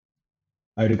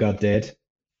 Odegaard did,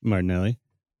 Martinelli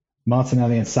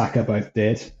and Saka both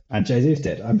did, and Jesus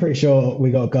did. I'm pretty sure we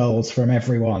got goals from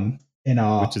everyone in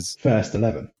our first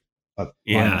 11,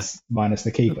 minus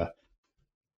the keeper.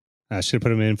 I should have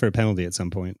put him in for a penalty at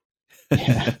some point.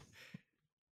 Yeah.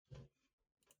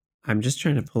 I'm just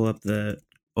trying to pull up the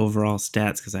overall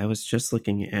stats because I was just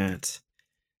looking at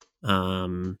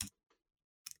Premier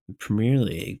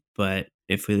League, but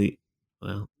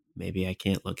maybe I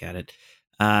can't look at it.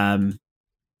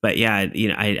 But yeah,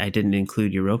 I didn't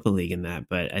include Europa League in that,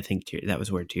 but I think that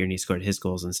was where Tierney scored his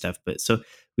goals and stuff. But so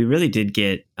we really did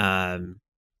get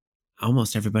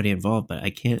almost everybody involved, but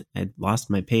I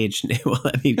lost my page and it won't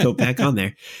let me go back on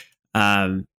there.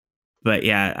 But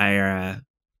yeah,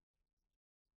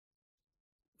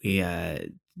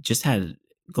 we just had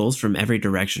goals from every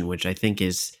direction, which I think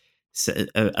is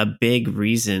a big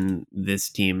reason this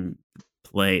team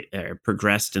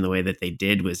progressed in the way that they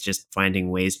did, was just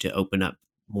finding ways to open up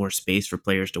more space for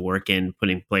players to work in,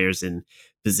 putting players in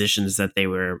positions that they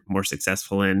were more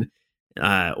successful in.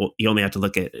 You only have to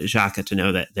look at Xhaka to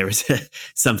know that there was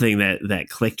something that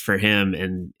clicked for him,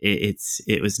 and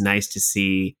it was nice to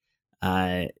see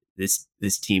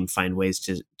this team find ways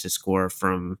to score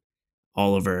from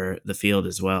all over the field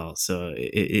as well. So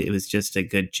it was just a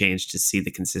good change to see the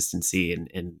consistency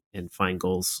and find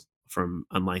goals from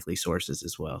unlikely sources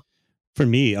as well. For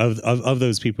me, of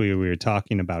those people we were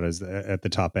talking about as at the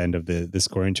top end of the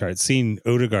scoring chart, seeing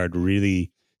Odegaard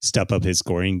really step up his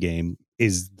scoring game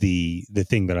is the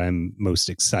thing that I'm most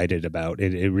excited about.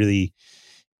 It really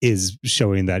is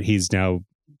showing that he's now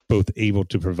both able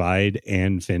to provide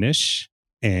and finish,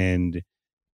 and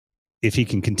if he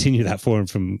can continue that form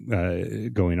from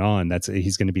going on,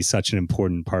 he's going to be such an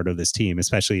important part of this team,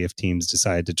 especially if teams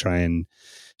decide to try and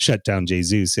shut down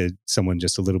Jesus, someone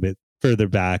just a little bit further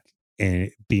back, and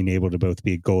being able to both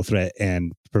be a goal threat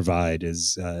and provide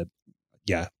is,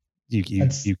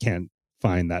 you can't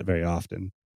find that very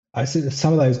often. I see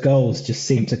some of those goals just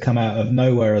seem to come out of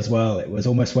nowhere as well. It was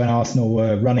almost when Arsenal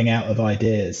were running out of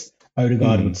ideas,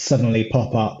 Odegaard would suddenly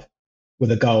pop up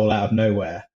with a goal out of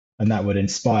nowhere, and that would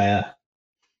inspire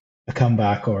a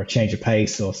comeback or a change of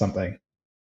pace or something.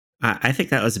 I think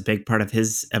that was a big part of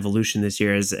his evolution this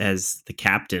year as the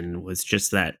captain, was just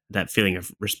that feeling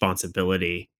of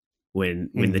responsibility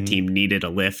when the team needed a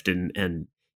lift, and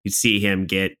you see him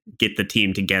get the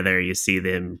team together. You see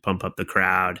them pump up the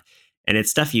crowd, and it's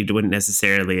stuff you wouldn't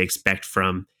necessarily expect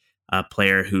from a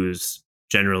player who's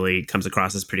generally comes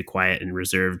across as pretty quiet and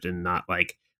reserved and not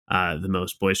like the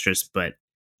most boisterous. But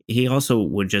he also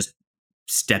would just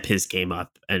step his game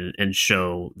up and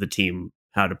show the team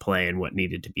how to play and what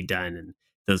needed to be done. And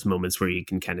those moments where you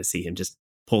can kind of see him just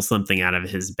pull something out of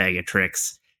his bag of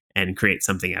tricks and create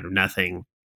something out of nothing.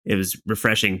 It was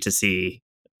refreshing to see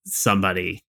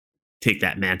somebody take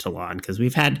that mantle on, because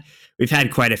we've had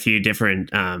quite a few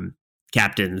different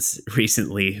captains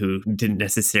recently who didn't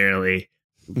necessarily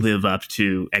live up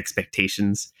to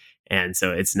expectations. And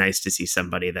so it's nice to see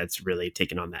somebody that's really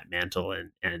taken on that mantle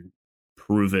and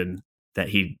proven that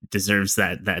he deserves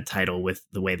that title with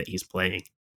the way that he's playing.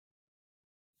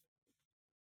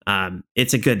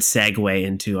 It's a good segue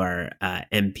into our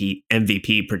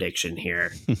MVP prediction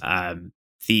here.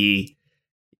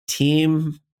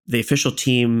 The official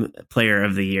team player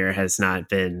of the year has not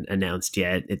been announced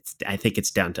yet. I think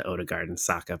it's down to Odegaard and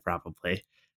Saka probably.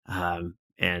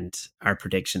 And our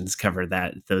predictions cover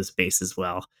those bases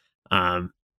well.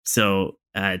 So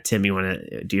Tim,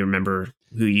 do you remember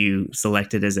who you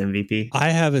selected as MVP? I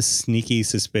have a sneaky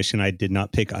suspicion I did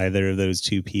not pick either of those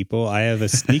two people. I have a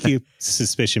sneaky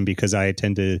suspicion because I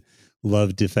tend to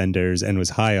love defenders and was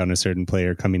high on a certain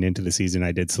player coming into the season.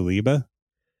 I did Saliba.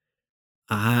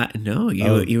 No,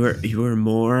 you were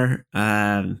more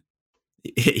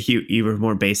you were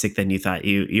more basic than you thought.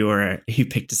 You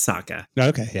picked Saka.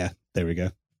 Okay, yeah, there we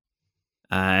go.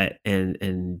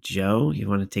 And Joe, you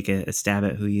want to take a stab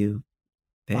at who you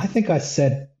picked? I think I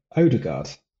said Odegaard.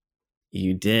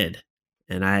 You did,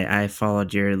 and I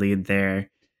followed your lead there.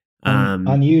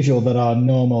 Unusual that our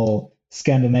normal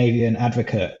Scandinavian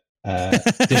advocate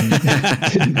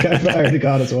didn't go for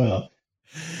Odegaard as well.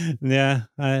 Yeah,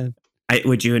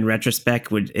 would you, in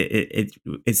retrospect,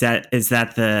 is that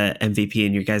the MVP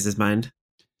in your guys' mind?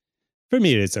 For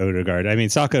me, it's Odegaard. I mean,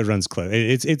 Saka runs close.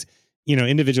 It's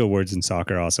individual words in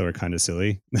soccer also are kind of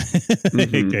silly.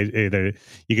 Mm-hmm.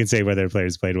 You can say whether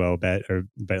players played well, but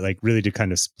like really to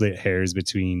kind of split hairs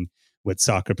between what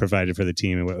Saka provided for the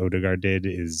team and what Odegaard did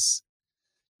is,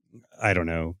 I don't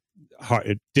know,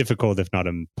 hard, difficult if not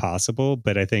impossible.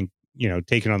 But I think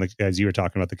taking on as you were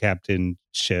talking about the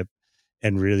captainship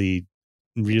and really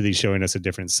showing us a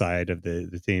different side of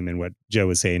the team, and what Joe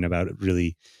was saying about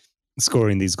really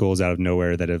scoring these goals out of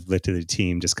nowhere that have lifted the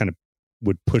team just kind of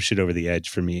would push it over the edge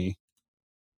for me.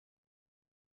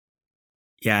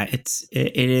 Yeah, it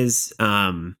is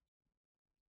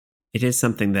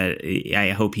something that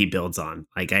I hope he builds on.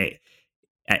 Like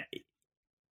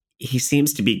he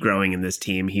seems to be growing in this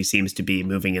team. He seems to be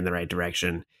moving in the right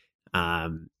direction.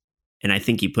 And I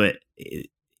think you put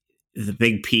the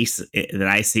big piece that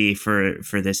I see for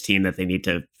this team that they need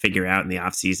to figure out in the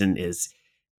offseason is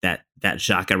that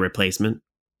Xhaka replacement,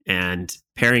 and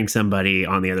pairing somebody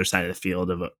on the other side of the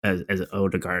field as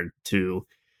Odegaard to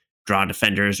draw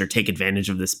defenders or take advantage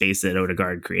of the space that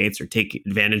Odegaard creates or take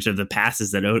advantage of the passes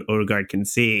that Odegaard can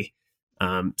see.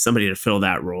 Somebody to fill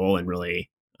that role and really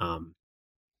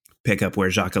pick up where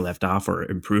Xhaka left off or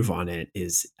improve on it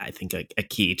is, I think, a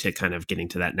key to kind of getting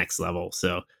to that next level.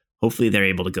 So hopefully they're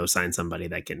able to go sign somebody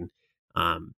that can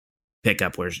pick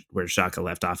up where Xhaka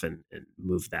left off and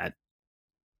move that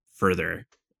further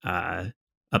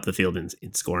up the field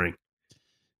in scoring.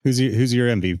 Who's your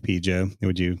MVP, Joe?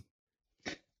 Would you?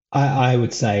 I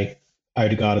would say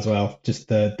Odegaard as well. Just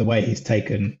the way he's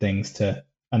taken things to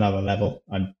another level.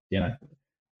 I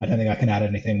don't think I can add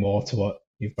anything more to what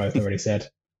you've both already said.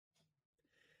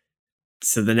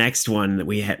 So the next one that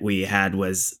we had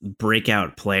was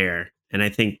breakout player, and I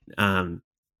think Tim,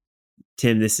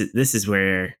 this is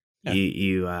where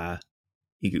you got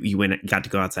to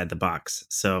go outside the box.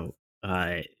 So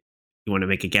you want to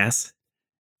make a guess?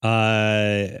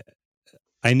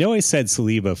 I know I said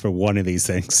Saliba for one of these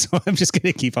things, so I'm just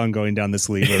going to keep on going down the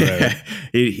Saliba road.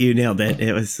 You nailed it.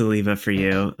 It was Saliba for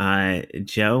you.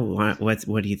 Joe, what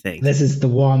do you think? This is the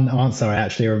one answer I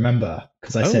actually remember,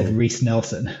 because I said Reece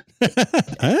Nelson.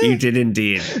 You did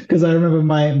indeed. Because I remember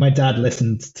my dad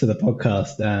listened to the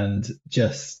podcast and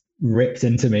just ripped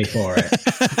into me for it.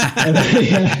 And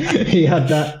he had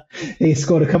that. He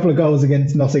scored a couple of goals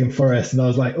against Nottingham Forest, and I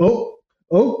was like, oh,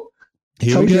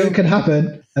 told you it could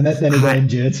happen. And then he got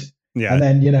injured. Yeah.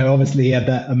 And then, obviously he had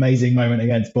that amazing moment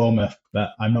against Bournemouth, but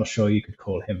I'm not sure you could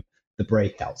call him the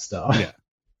breakout star.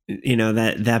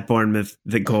 that Bournemouth,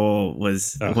 the goal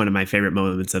was Oh. one of my favorite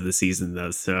moments of the season,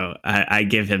 though. So I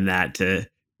give him that to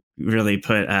really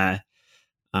put a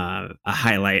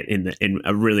highlight in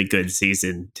a really good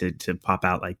season to pop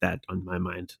out like that on my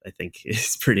mind. I think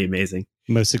is pretty amazing.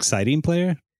 Most exciting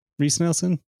player, Reiss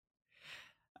Nelson?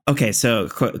 Okay, so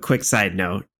quick side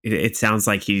note. It sounds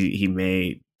like he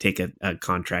may take a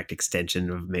contract extension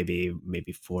of maybe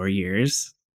 4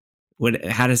 years.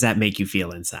 How does that make you feel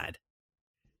inside?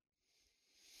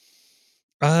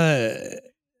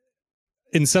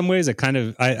 In some ways,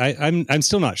 I'm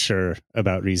still not sure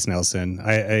about Reiss Nelson.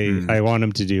 I want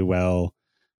him to do well.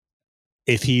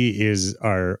 If he is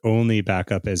our only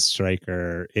backup as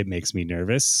striker, it makes me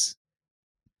nervous.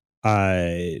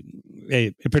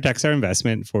 It protects our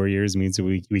investment. 4 years means that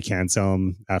we can sell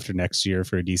him after next year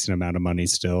for a decent amount of money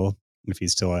still, if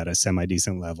he's still at a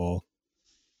semi-decent level.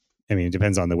 I mean, it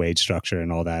depends on the wage structure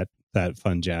and all that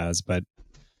fun jazz. But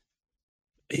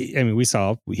we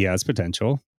saw he has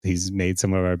potential. He's made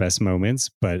some of our best moments,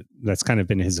 but that's kind of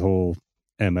been his whole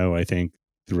MO, I think,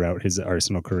 throughout his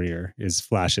Arsenal career, is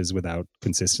flashes without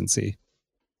consistency.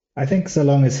 I think so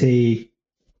long as he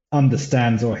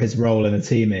understands what his role in the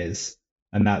team is,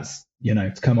 and that's,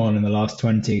 to come on in the last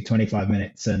 20, 25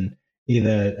 minutes and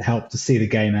either help to see the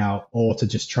game out or to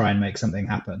just try and make something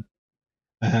happen.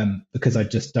 Because I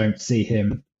just don't see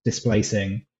him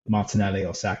displacing Martinelli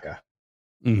or Saka.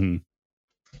 Mm-hmm.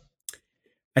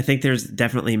 I think there's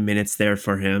definitely minutes there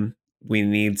for him. We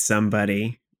need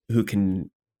somebody who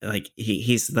can, like,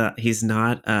 he's not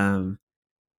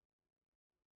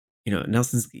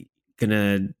Nelson's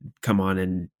gonna come on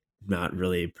and not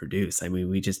really produce. I mean,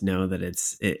 we just know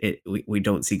that we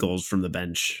don't see goals from the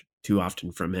bench too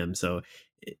often from him. So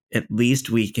at least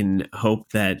we can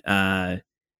hope that I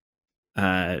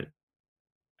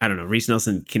don't know, Reiss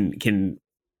Nelson can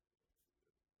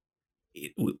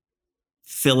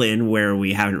fill in where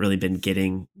we haven't really been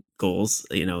getting goals.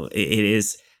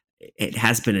 It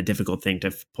has been a difficult thing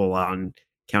to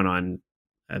count on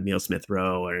Emile Smith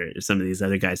Rowe or some of these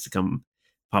other guys to come.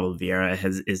 Pablo Vieira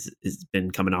has been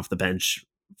coming off the bench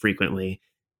frequently,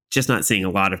 just not seeing a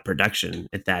lot of production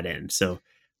at that end. So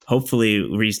hopefully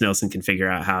Reiss Nelson can figure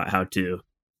out how to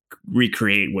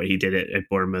recreate what he did at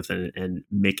Bournemouth and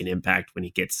make an impact when he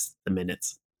gets the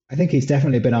minutes. I think he's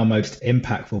definitely been our most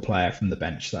impactful player from the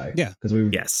bench, though. Yeah. Because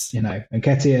yes.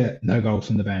 Nketiah, no goals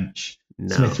from the bench.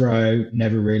 No. Smith Rowe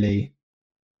never really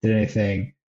did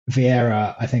anything.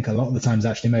 Vieira, I think a lot of the times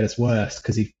actually made us worse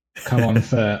because he come on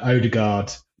for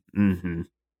Odegaard. Mm-hmm.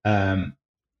 And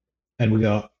we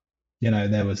got,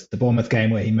 there was the Bournemouth game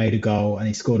where he made a goal and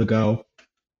he scored a goal.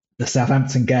 The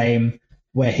Southampton game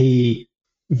where he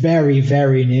very,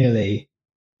 very nearly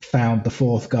found the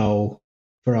fourth goal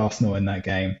for Arsenal in that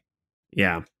game.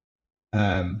 Yeah.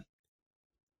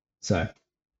 So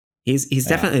he's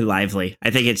definitely lively. I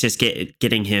think it's just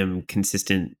getting him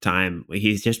consistent time.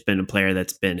 He's just been a player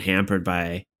that's been hampered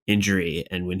by injury,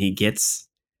 and when he gets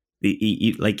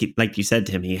like you said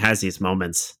to him, he has these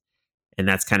moments, and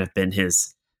that's kind of been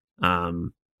his.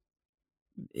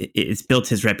 It's built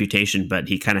his reputation, but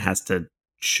he kind of has to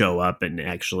show up and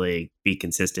actually be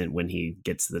consistent when he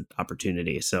gets the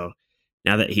opportunity. So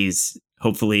now that he's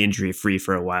hopefully injury free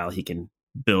for a while, he can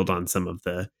build on some of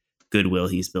the goodwill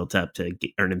he's built up to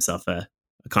earn himself a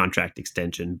contract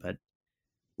extension. But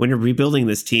when you're rebuilding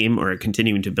this team or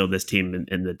continuing to build this team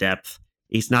in the depth,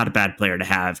 he's not a bad player to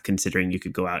have, considering you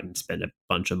could go out and spend a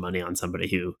bunch of money on somebody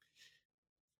who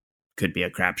could be a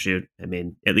crapshoot. I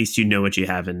mean, at least you know what you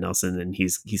have in Nelson, and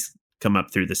he's come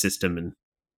up through the system and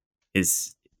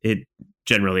is it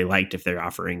generally liked if they're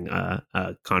offering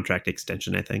a contract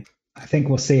extension. I think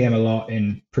we'll see him a lot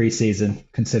in preseason,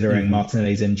 considering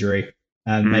Martinelli's injury,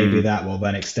 and maybe that will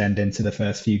then extend into the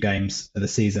first few games of the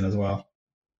season as well.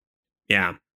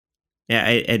 Yeah.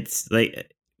 It's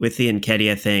like with the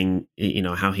Nketiah thing,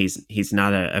 how he's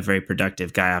not a very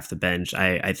productive guy off the bench.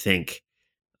 I think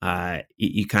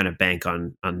you kind of bank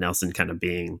on Nelson kind of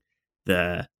being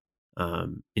the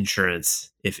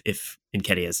insurance if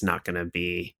Nketiah is not going to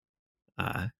be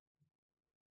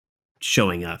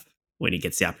showing up when he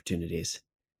gets the opportunities.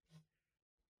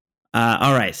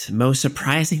 All right. Most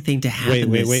surprising thing to happen.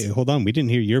 Wait. Hold on. We didn't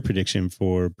hear your prediction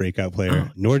for breakout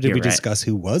player, nor did we discuss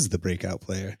who was the breakout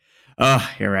player. Oh,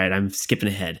 you're right. I'm skipping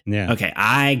ahead. Yeah. Okay.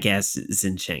 I guess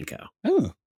Zinchenko.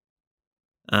 Oh.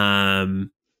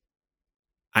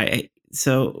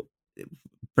 So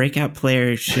breakout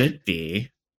player should be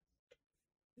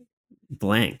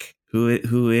blank.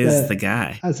 Who is the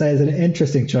guy? I'd say it's an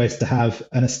interesting choice to have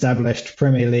an established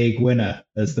Premier League winner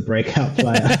as the breakout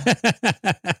player.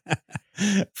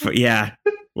 Yeah.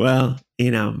 Well,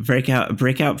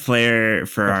 breakout player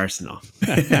for Arsenal.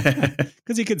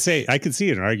 Because I could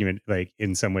see an argument like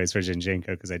in some ways for Zinchenko,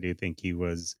 because I do think he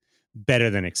was better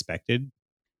than expected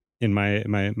in my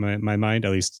mind,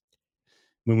 at least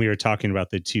when we were talking about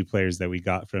the two players that we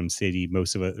got from City.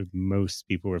 Most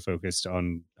people were focused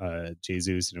on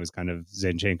Jesus, and it was kind of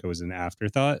Zinchenko was an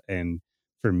afterthought. And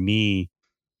for me,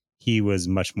 he was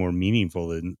much more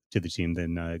meaningful to the team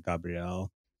than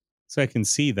Gabriel. So I can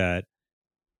see that.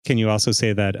 Can you also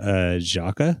say that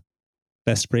Xhaka,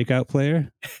 best breakout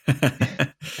player?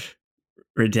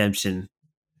 Redemption.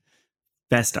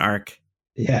 Best arc.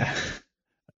 Yeah.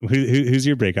 Who's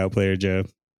your breakout player, Joe?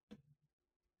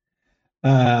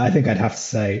 I think I'd have to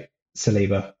say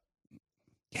Saliba.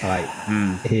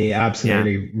 He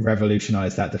absolutely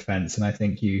revolutionized that defense, and I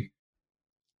think you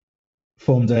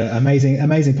formed an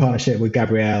amazing partnership with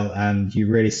Gabriel, and you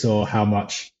really saw how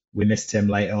much we missed him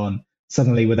late on.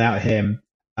 Suddenly, without him,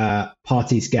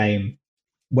 Partey's game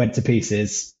went to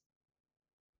pieces,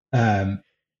 and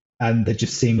it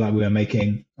just seemed like we were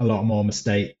making a lot more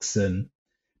mistakes and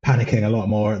panicking a lot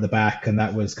more at the back, and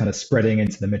that was kind of spreading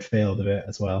into the midfield a bit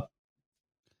as well.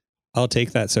 I'll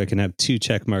take that so I can have 2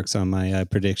 check marks on my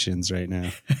predictions right now.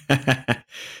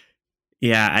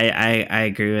 Yeah, I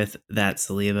agree with that,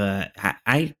 Saliba.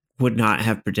 I would not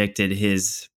have predicted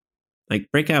his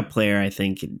breakout player. I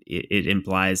think it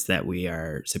implies that we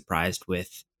are surprised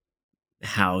with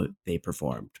how they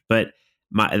performed. But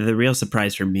the real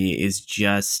surprise for me is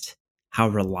just how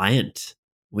reliant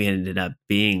we ended up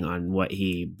being on what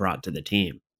he brought to the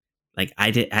team.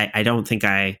 I don't think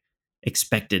I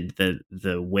expected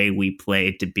the way we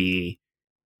played to be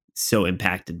so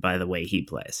impacted by the way he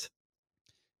plays.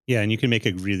 Yeah, and you can make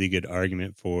a really good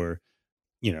argument for,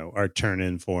 our turn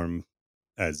in form,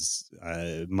 as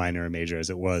minor or major as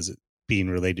it was, being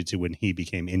related to when he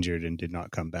became injured and did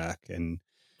not come back. And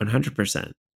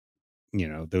 100%.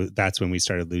 That's when we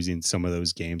started losing some of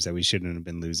those games that we shouldn't have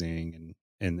been losing,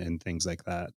 and things like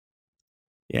that.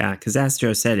 Yeah, because as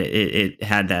Joe said, it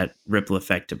had that ripple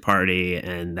effect to Partey,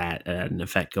 and that an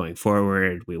effect going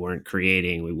forward. We weren't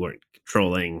creating, we weren't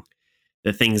controlling.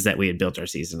 The things that we had built our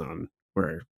season on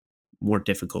were more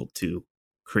difficult to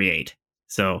create.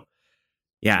 So,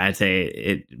 yeah, I'd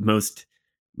say most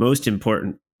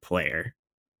important player.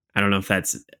 I don't know if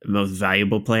that's most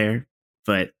valuable player,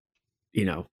 but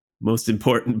most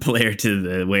important player to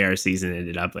the way our season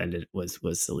ended up, and it was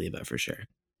Saliba for sure.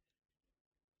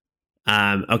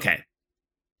 Okay.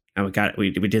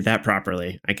 We did that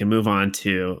properly. I can move on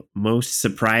to most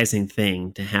surprising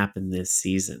thing to happen this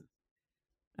season.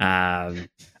 I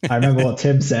remember what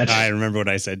Tim said. I remember what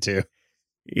I said too.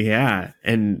 Yeah,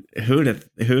 and who'd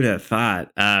have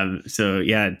thought? So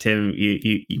yeah, Tim,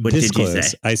 you what did you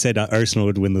say? I said Arsenal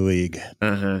would win the league.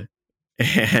 And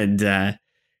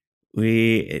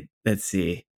let's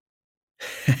see.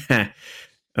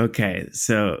 Okay,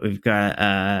 so we've got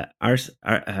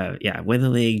win the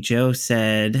league. Joe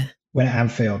said win at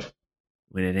Anfield.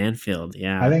 Win at Anfield,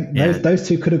 yeah. I think those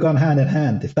two could have gone hand in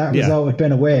hand. If that result had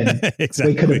been a win,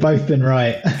 exactly. We could have both been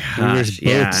right. Gosh,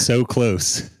 we were both so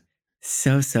close.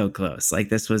 So close.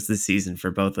 This was the season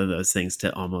for both of those things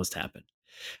to almost happen.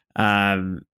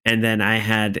 And then I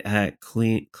had a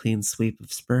clean sweep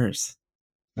of Spurs.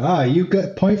 Oh, you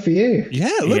got point for you.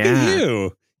 Yeah, look at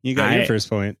you. You got your first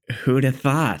point. Who'd have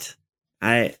thought?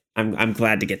 I'm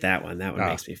glad to get that one. That one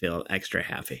makes me feel extra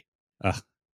happy.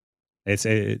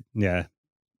 Yeah.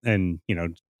 And,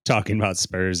 talking about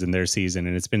Spurs and their season,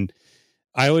 and it's been,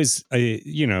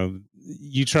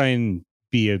 you try and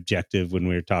be objective when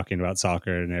we're talking about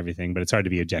soccer and everything, but it's hard to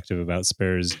be objective about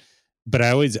Spurs. But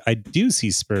I do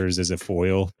see Spurs as a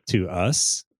foil to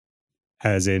us,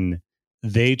 as in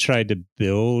they tried to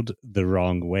build the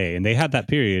wrong way. And they had that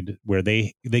period where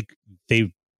they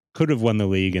could have won the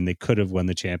league and they could have won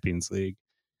the Champions League.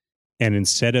 And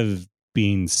instead of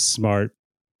being smart,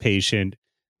 patient,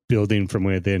 building from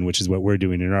within, which is what we're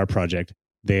doing in our project,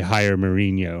 they hire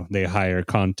Mourinho, they hire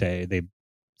Conte, they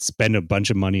spend a bunch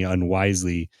of money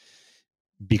unwisely,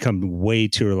 become way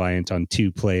too reliant on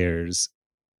 2 players.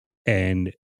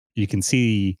 And you can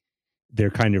see they're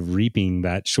kind of reaping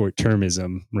that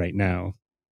short-termism right now.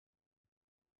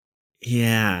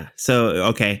 Yeah. So,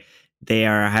 okay. They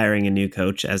are hiring a new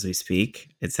coach as we speak.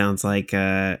 It sounds like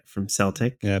from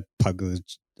Celtic. Yeah,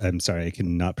 I'm sorry, I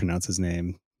cannot pronounce his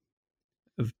name.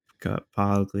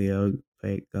 Poglioglu.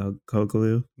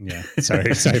 Yeah,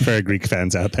 sorry for our Greek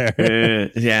fans out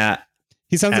there. Yeah,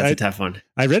 he sounds. That's a tough one.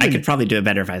 I could probably do it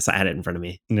better if I had it in front of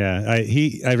me. Yeah,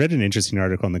 I read an interesting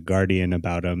article in The Guardian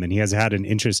about him, and he has had an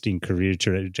interesting career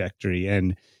trajectory.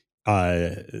 And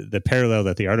the parallel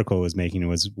that the article was making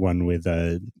was one with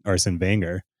Arsene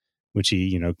Wenger, which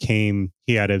he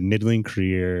had a middling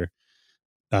career,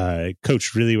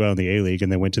 coached really well in the A-League,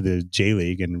 and then went to the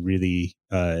J-League and really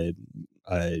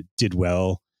did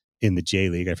well in the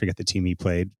J-League. I forget the team he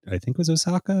played. I think it was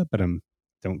Osaka, but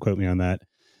don't quote me on that.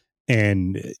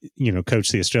 And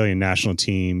coached the Australian national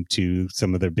team to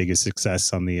some of their biggest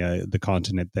success on the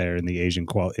continent there in the Asian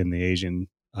Cup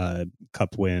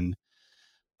win.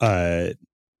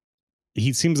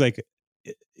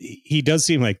 He does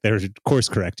seem like they're course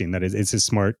correcting. That it's a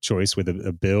smart choice with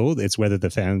a build. It's whether the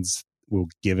fans will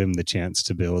give him the chance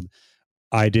to build.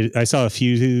 I saw a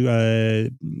few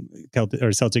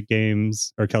Celtic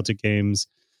games.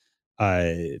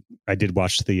 I did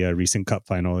watch the recent cup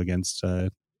final against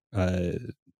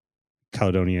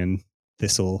Caledonian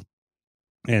Thistle,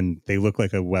 and they look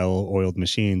like a well-oiled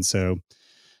machine. So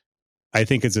I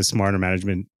think it's a smarter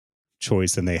management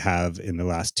choice than they have in the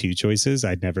last two choices.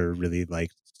 I'd never really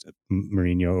liked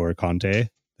Mourinho or Conte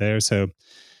there. So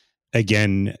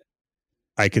again,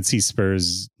 I could see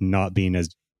Spurs not being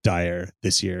as dire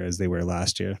this year as they were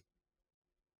last year.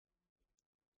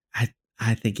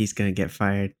 I think he's going to get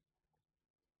fired.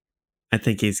 I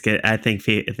think he's good. I think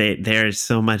there's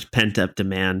so much pent up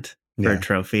demand for a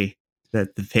trophy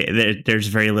that there's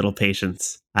very little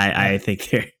patience. I think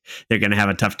they're going to have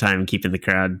a tough time keeping the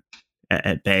crowd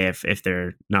at bay if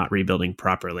they're not rebuilding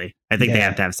properly. I think they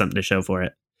have to have something to show for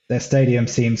it. Their stadium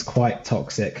seems quite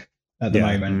toxic at the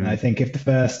moment. I think if the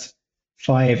first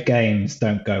 5 games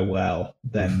don't go well,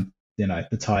 then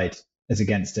the tide is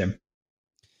against him.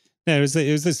 Yeah, it was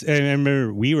this. I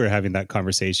remember we were having that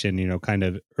conversation, kind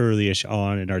of early-ish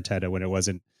on in Arteta when it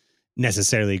wasn't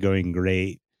necessarily going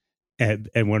great. And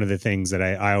one of the things that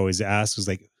I always asked was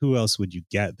like, who else would you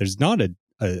get? There's not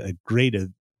a great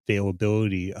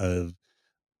availability of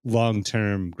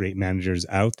long-term great managers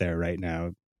out there right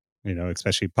now.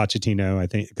 Especially Pochettino, I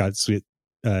think got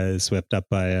swept up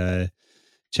by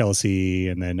Chelsea,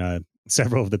 and then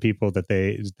several of the people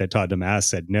that Tottenham asked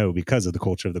said no because of the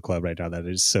culture of the club right now that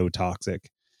is so toxic.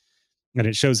 And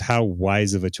it shows how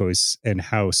wise of a choice and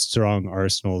how strong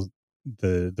Arsenal,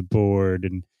 the board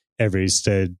and everybody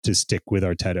stood to stick with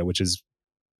Arteta, which is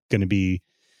going to be,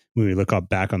 when we look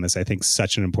back on this, I think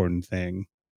such an important thing.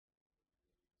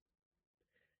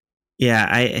 Yeah,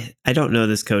 I don't know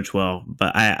this coach well,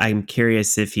 but I'm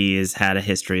curious if he has had a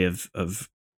history of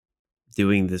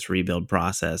doing this rebuild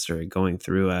process or going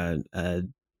through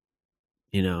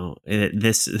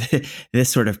this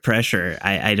sort of pressure.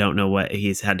 I don't know what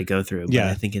he's had to go through, but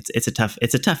I think it's a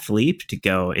tough leap to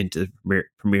go into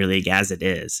Premier League as it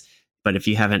is. But if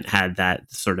you haven't had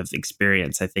that sort of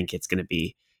experience, I think it's going to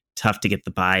be tough to get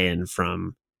the buy-in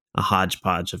from a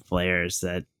hodgepodge of players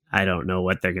that I don't know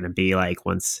what they're going to be like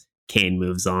once Kane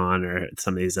moves on, or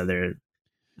some of these other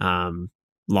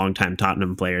longtime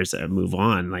Tottenham players move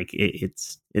on. Like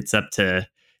it's up to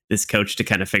this coach to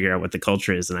kind of figure out what the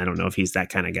culture is, and I don't know if he's that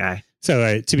kind of guy.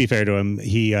 So to be fair to him,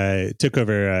 he took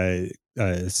over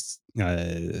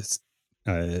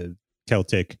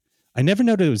Celtic. I never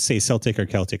know to say Celtic or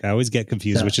Celtic. I always get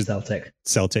confused, which is Celtic.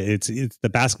 It's the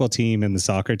basketball team and the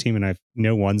soccer team, and I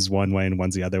know one's one way and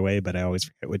one's the other way, but I always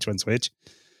forget which one's which.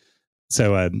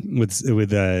 So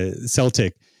with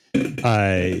Celtic,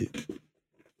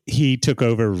 he took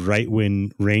over right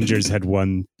when Rangers had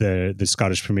won the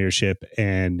Scottish Premiership,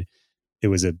 and it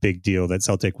was a big deal that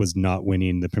Celtic was not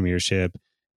winning the Premiership,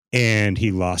 and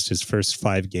he lost his first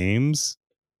 5 games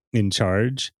in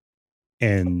charge,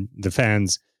 and the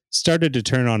fans started to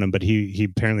turn on him, but he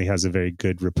apparently has a very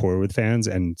good rapport with fans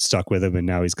and stuck with him, and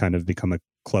now he's kind of become a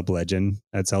club legend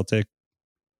at Celtic.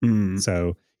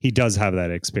 So he does have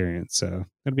that experience, so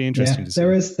it'll be interesting to see.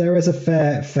 There is a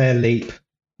fair leap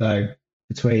though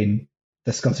between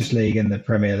the Scottish League and the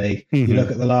Premier League. You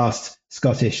look at the last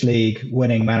Scottish League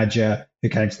winning manager who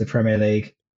came to the Premier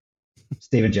League,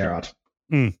 Steven Gerrard.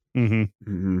 Couldn't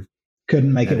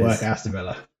make it work at Aston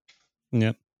Villa.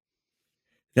 Yep.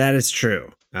 That is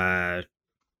true.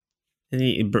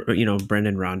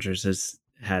 Brendan Rodgers has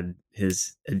had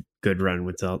a good run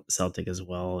with Celtic as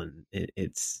well, and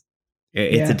it's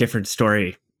a different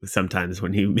story sometimes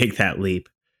when you make that leap.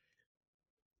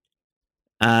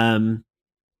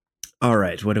 All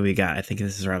right, what do we got? I think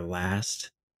this is our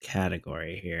last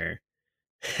category here.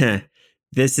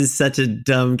 This is such a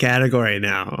dumb category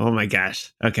now. Oh my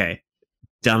gosh. Okay.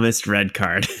 Dumbest red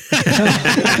card.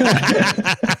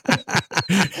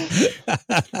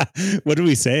 What do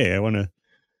we say? I want to.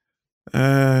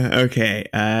 Okay.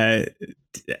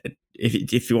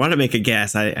 If you want to make a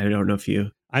guess, I don't know if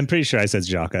you. I'm pretty sure I said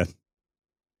Xhaka.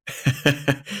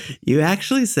 You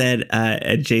actually said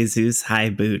a Jesus high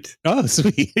boot. Oh,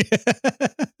 sweet.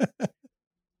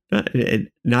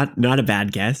 Not a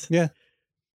bad guess. Yeah.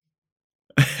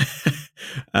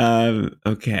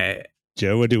 Okay.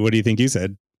 Joe, what do you think you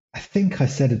said? I think I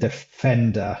said a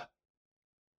defender,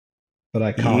 but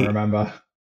I can't remember.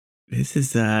 This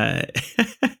is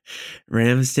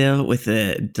Ramsdale with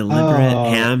a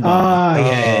deliberate handball.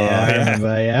 Yeah, I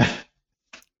remember, yeah.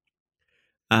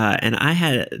 And I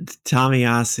had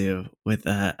Tomiyasu with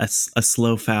a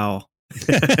slow foul.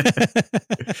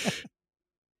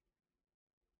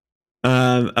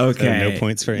 Okay. So no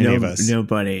points for any of us.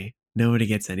 Nobody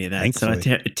gets any of that. Thankfully.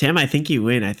 So Tim, I think you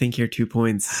win. I think your 2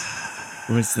 points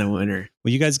was the winner.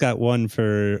 Well, you guys got one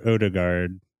for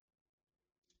Odegaard.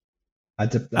 I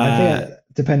think it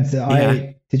depends.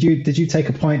 Yeah. Did you take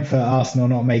a point for Arsenal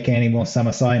not making any more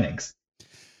summer signings?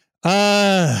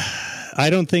 I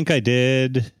don't think I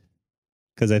did,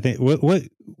 because I think what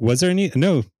was there any?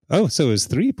 No. Oh, so it was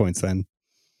 3 points then.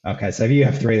 Okay, so if you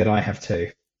have 3, then I have 2.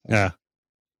 Yeah.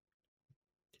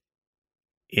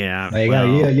 Yeah. There you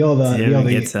go. You're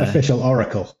the official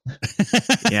oracle.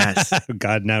 Yes.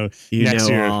 God, now You next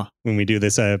know year all. when we do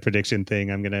this prediction thing,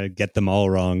 I'm gonna get them all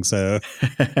wrong. So,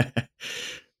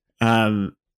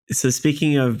 so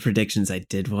speaking of predictions, I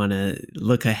did want to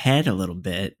look ahead a little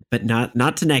bit, but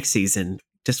not to next season.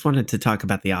 Just wanted to talk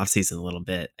about the offseason a little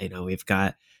bit. You know, we've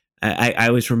got. I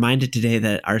was reminded today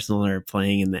that Arsenal are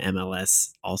playing in the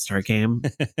MLS All-Star game.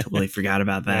 Totally forgot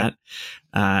about that.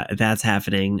 That's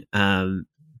happening.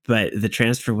 But the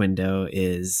transfer window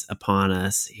is upon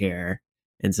us here.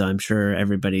 And so I'm sure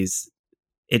everybody's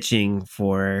itching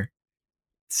for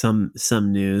some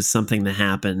news, something to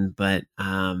happen. But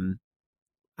I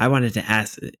wanted to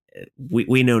ask,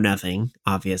 we know nothing,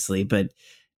 obviously, but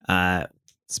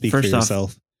speak first for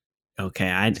yourself.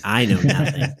 Okay, I know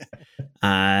nothing.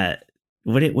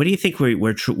 What do you think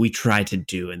we try to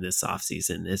do in this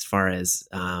offseason as far as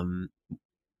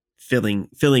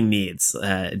filling needs?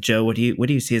 Joe, what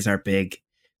do you see as our big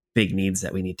needs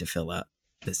that we need to fill up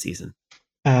this season?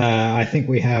 I think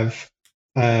we have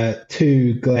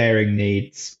 2 glaring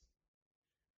needs,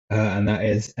 and that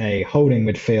is a holding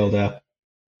midfielder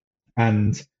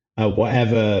and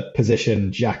whatever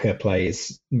position Xhaka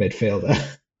plays midfielder.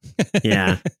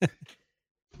 Yeah.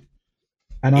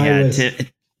 And I had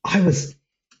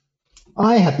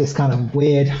this kind of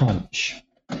weird hunch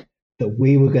that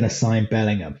we were going to sign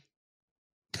Bellingham.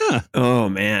 Huh. Oh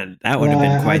man, that would have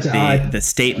been quite the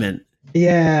statement.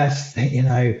 Yeah, you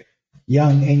know,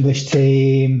 young English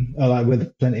team, like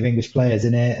with plenty of English players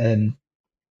in it,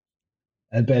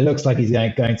 but it looks like he's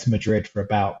going to Madrid for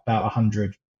about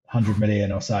 100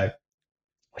 million or so,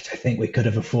 which I think we could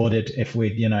have afforded if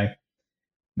we'd, you know,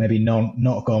 maybe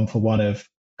not gone for one of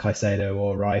Caicedo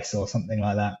or Rice or something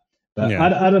like that. But yeah.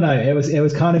 I don't know. It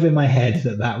was kind of in my head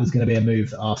that was going to be a move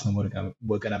that Arsenal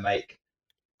were going to make.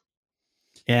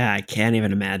 Yeah, I can't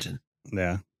even imagine.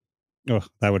 Yeah. Oh,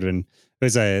 that would have been. It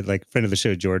was a friend of the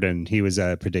show, Jordan. He was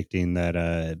predicting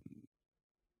that.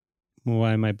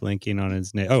 Why am I blanking on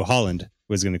his name? Oh, Holland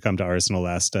was going to come to Arsenal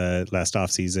last off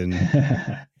season,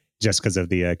 just because of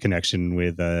the connection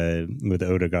with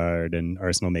Odegaard and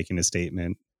Arsenal making a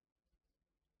statement.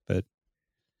 But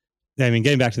I mean,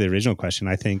 getting back to the original question,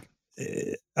 I think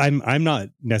I'm not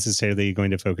necessarily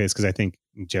going to focus, because I think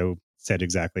Joe said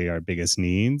exactly our biggest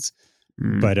needs.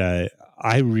 But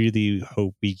I really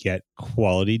hope we get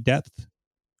quality depth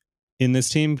in this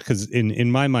team, because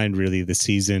in my mind, really, the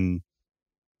season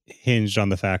hinged on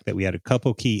the fact that we had a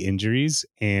couple key injuries,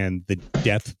 and the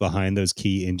depth behind those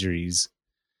key injuries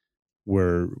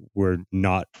were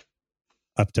not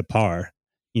up to par.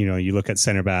 You know, you look at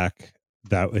center back,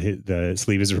 that the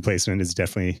Saliba's replacement is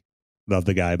definitely, love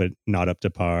the guy, but not up to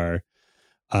par.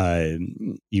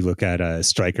 You look at a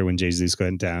striker when Jesus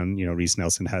went down. You know, Reece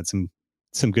Nelson had some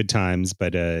good times,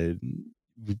 but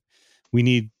we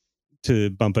need to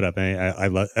bump it up. And I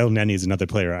love El Neni is another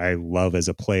player I love as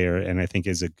a player, and I think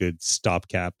is a good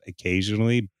stopgap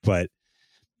occasionally, but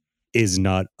is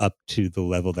not up to the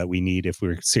level that we need if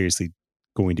we're seriously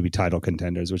going to be title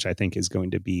contenders, which I think is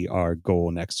going to be our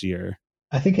goal next year.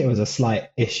 I think it was a slight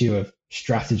issue of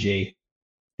strategy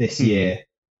this year,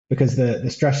 because the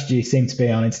strategy seemed to be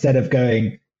on, instead of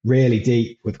going really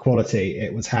deep with quality,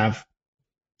 it was have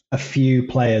a few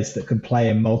players that can play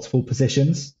in multiple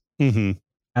positions. Mm-hmm.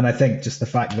 And I think just the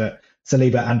fact that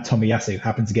Saliba and Tomiyasu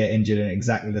happened to get injured in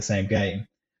exactly the same game,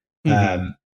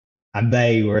 and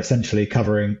they were essentially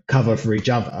cover for each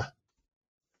other,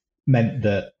 meant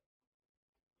that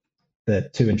the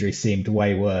 2 injuries seemed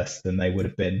way worse than they would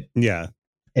have been. Yeah.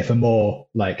 if a more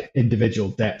like individual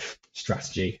depth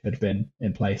strategy had been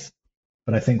in place.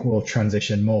 But I think we'll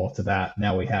transition more to that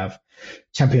now we have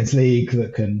Champions League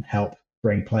that can help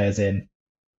bring players in.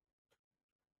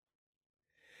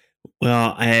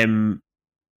 Well, I'm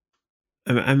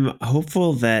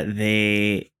hopeful that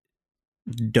they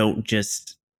don't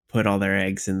just put all their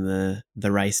eggs in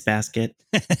the rice basket.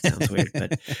 Sounds weird,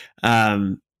 but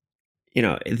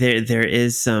there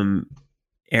is some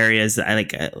areas that I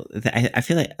like. I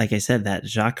feel like I said, that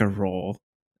Xhaka role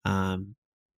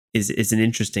is an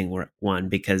interesting one,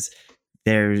 because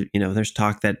there's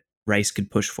talk that Rice could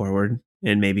push forward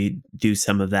and maybe do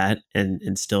some of that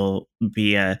and still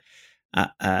be a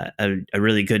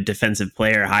really good defensive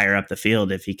player higher up the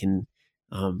field if he can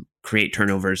create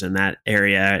turnovers in that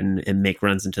area and make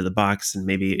runs into the box and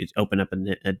maybe open up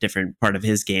a different part of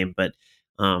his game. But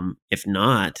if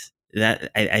not, that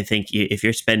I think if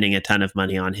you're spending a ton of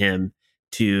money on him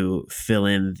to fill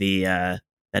in the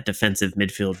that defensive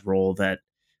midfield role that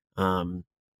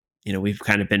we've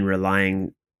kind of been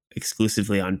relying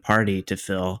exclusively on Partey to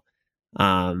fill.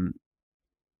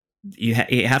 You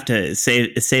have to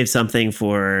save something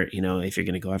for, if you're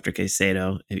going to go after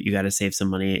Caicedo, you got to save some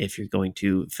money if you're going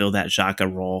to fill that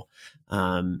Xhaka role.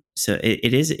 So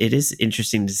it is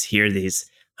interesting to hear these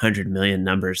 100 million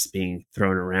numbers being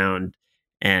thrown around,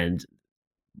 and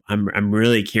I'm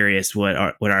really curious what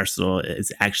Arsenal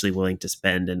is actually willing to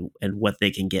spend and what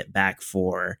they can get back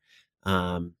for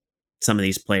some of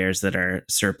these players that are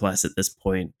surplus at this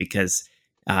point. Because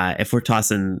if we're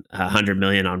tossing 100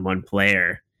 million on one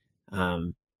player,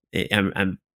 I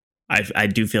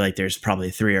do feel like there's probably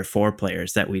 3 or 4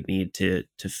 players that we need to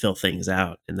fill things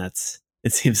out, and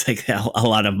it seems like a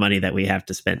lot of money that we have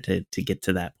to spend to get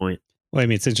to that point. Well, I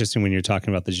mean, it's interesting when you're talking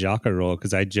about the Xhaka role,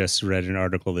 because I just read an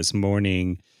article this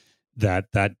morning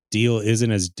that deal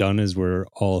isn't as done as we're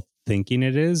all thinking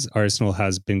it is. Arsenal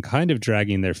has been kind of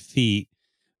dragging their feet,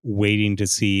 waiting to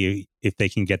see if they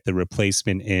can get the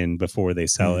replacement in before they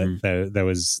sell it. That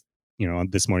was,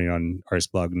 this morning on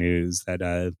Arsblog News that,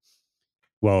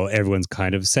 everyone's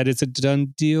kind of said it's a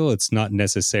done deal. It's not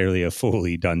necessarily a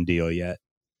fully done deal yet.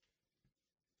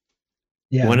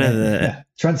 Yeah,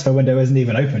 transfer window isn't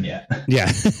even open yet. Yeah.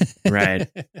 Right.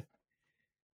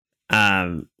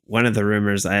 One of the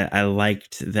rumors I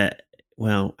liked that,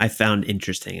 I found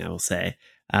interesting, I will say,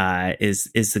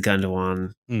 is the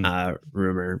Gundogan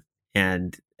rumor.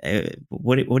 And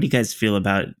what do you guys feel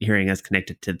about hearing us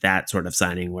connected to that sort of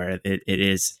signing, where it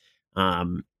is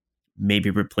maybe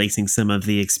replacing some of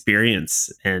the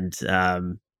experience and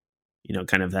kind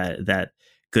of that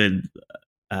good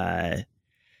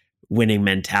winning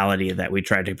mentality that we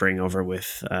tried to bring over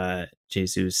with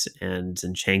Jesus and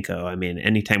Zinchenko? I mean,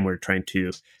 anytime we're trying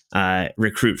to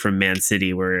recruit from Man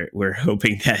City, we're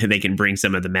hoping that they can bring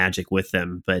some of the magic with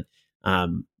them. But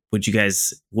would you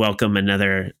guys welcome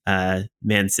another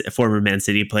former Man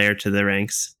City player to the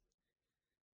ranks?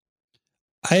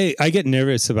 I get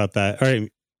nervous about that. All right,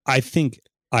 I think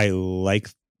I like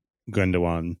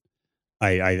Gundogan.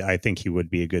 I think he would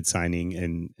be a good signing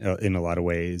in a lot of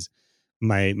ways.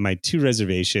 My 2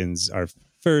 reservations are,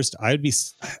 first, I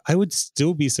would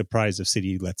still be surprised if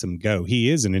City lets him go. He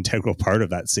is an integral part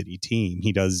of that City team.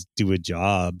 He does do a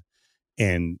job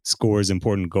and scores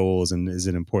important goals and is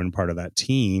an important part of that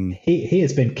team. He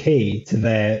has been key to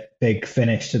their big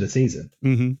finish to the season.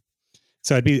 Mm-hmm.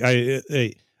 So I'd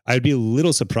be a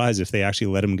little surprised if they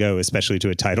actually let him go, especially to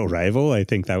a title rival. I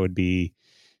think that would be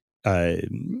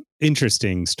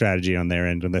interesting strategy on their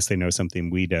end, unless they know something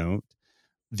we don't.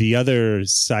 The other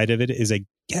side of it is I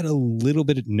get a little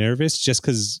bit nervous just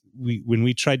because when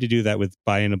we tried to do that with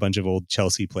buying a bunch of old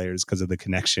Chelsea players because of the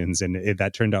connections, and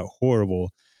that turned out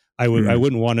horrible. I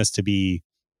wouldn't want us to be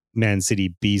Man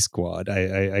City B squad.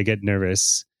 I get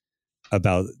nervous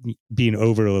about being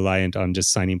over reliant on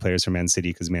just signing players for Man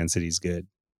City because Man City's good.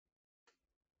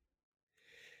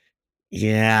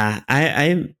 Yeah,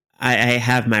 I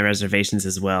have my reservations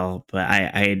as well, but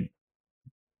I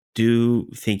do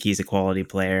think he's a quality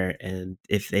player, and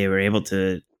if they were able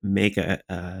to make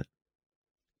a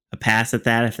pass at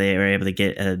that, if they were able to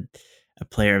get a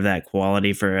player of that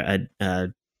quality for a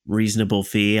reasonable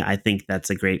fee, I think that's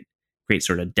a great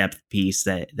sort of depth piece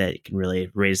that can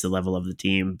really raise the level of the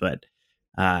team. But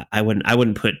I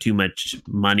wouldn't put too much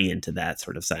money into that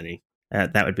sort of signing.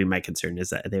 That would be my concern, is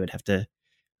that they would have to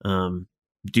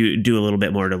do a little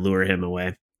bit more to lure him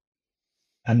away.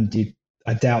 And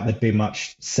I doubt there'd be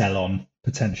much sell-on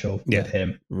potential with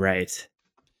him. Right.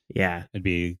 Yeah. It'd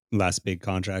be last big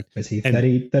contract. Is he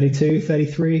 30, 32,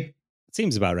 33? It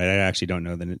seems about right. I actually don't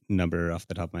know the number off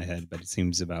the top of my head, but it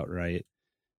seems about right.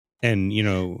 And,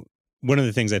 one of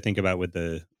the things I think about with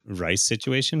the Rice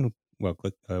situation. Well,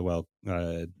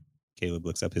 Caleb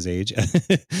looks up his age.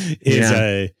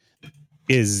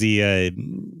 Is the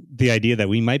idea that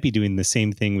we might be doing the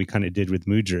same thing we kind of did with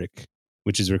Mudryk,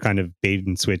 which is we're kind of bait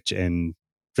and switch and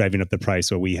driving up the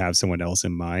price while we have someone else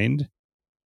in mind.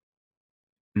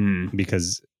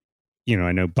 Because,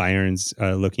 I know Bayern's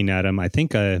looking at him. I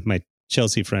think my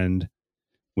Chelsea friend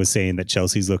was saying that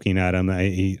Chelsea's looking at him.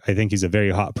 I think he's a very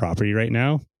hot property right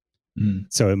now.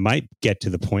 So it might get to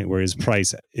the point where his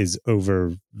price is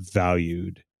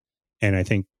overvalued. And I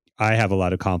think I have a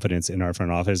lot of confidence in our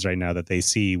front office right now that they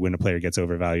see when a player gets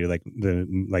overvalued, like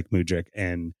Mudryk,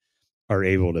 and are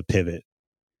able to pivot.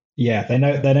 Yeah, they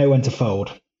know when to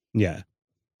fold. Yeah.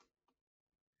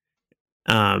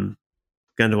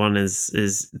 Gundogan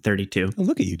is 32. Oh,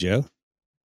 look at you, Joe.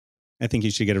 I think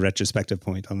you should get a retrospective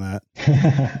point on that.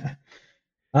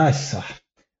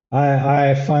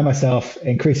 I find myself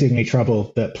increasingly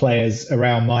troubled that players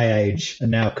around my age are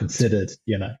now considered,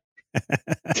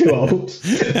 too old.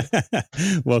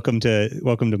 Welcome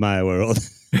to my world.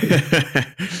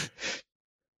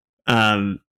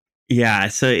 Yeah.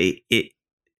 So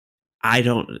I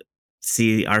don't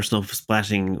see Arsenal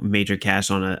splashing major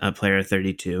cash on a player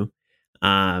 32.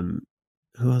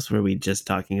 Who else were we just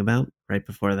talking about right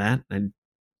before that?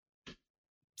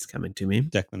 It's coming to me.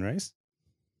 Declan Rice.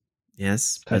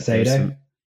 Yes. Caicedo.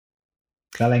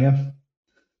 Bellingham.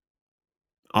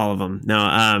 All of them.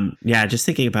 No. Yeah. Just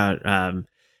thinking about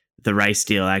the Rice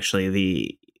deal.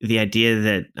 Actually, the idea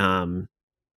that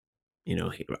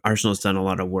Arsenal's done a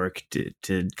lot of work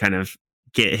to kind of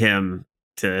get him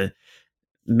to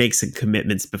make some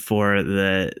commitments before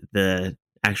the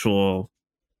actual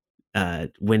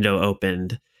window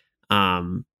opened.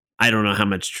 I don't know how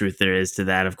much truth there is to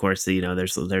that. Of course,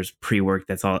 there's pre-work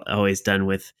that's always done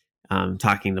with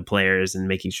talking to players and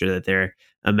making sure that they're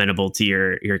amenable to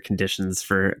your conditions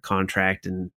for contract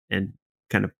and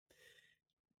kind of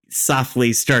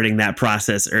softly starting that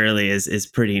process early is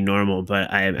pretty normal.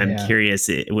 But I'm curious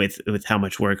with how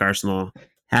much work Arsenal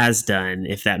has done,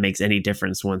 if that makes any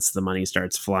difference once the money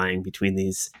starts flying between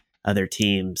these other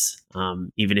teams.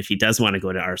 Even if he does want to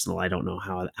go to Arsenal, I don't know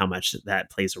how much that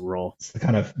plays a role. It's the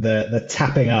kind of the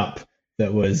tapping up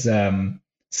that was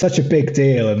such a big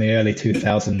deal in the early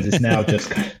 2000s is now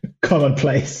just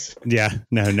commonplace. Yeah,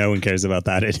 no one cares about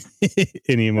that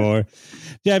anymore.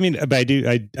 Yeah, I mean, but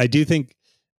I do think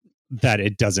that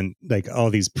it doesn't, like, all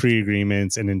these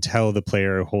pre-agreements and until the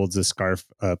player holds a scarf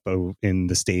up in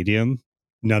the stadium,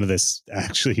 none of this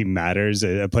actually matters.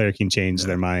 A player can change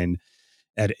their mind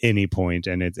at any point,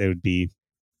 and it would be,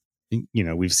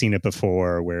 we've seen it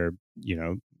before where,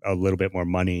 a little bit more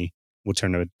money will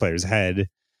turn a player's head.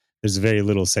 There's very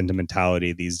little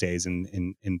sentimentality these days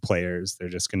in players. They're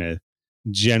just going to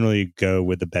generally go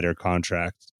with the better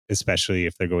contract, especially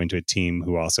if they're going to a team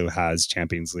who also has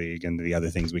Champions League and the other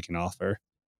things we can offer.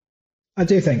 I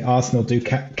do think Arsenal do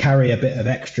carry a bit of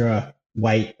extra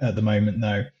weight at the moment,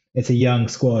 though. It's a young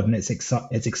squad and it's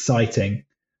exciting,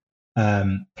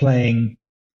 playing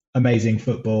amazing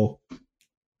football.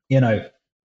 If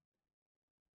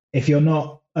you're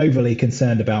not overly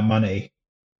concerned about money,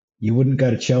 you wouldn't go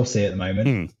to Chelsea at the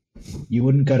moment. You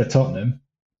wouldn't go to Tottenham.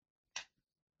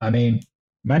 I mean,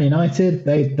 Man United,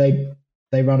 they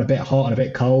run a bit hot and a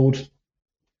bit cold.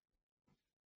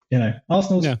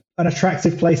 Arsenal's an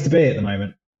attractive place to be at the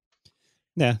moment.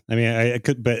 Yeah, I mean, I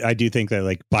could, but I do think that,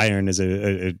 like, Bayern is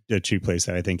a true place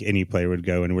that I think any player would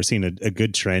go, and we're seeing a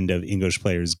good trend of English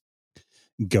players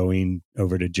going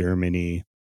over to Germany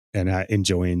and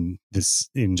enjoying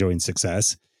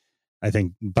success. I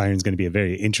think Bayern's going to be a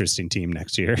very interesting team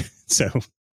next year. So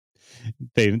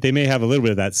they may have a little bit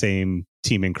of that same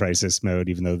team in crisis mode,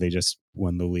 even though they just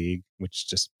won the league, which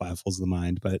just baffles the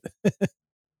mind. But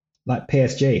like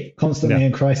PSG, constantly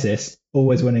in crisis,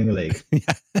 always winning the league.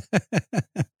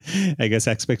 I guess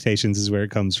expectations is where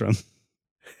it comes from.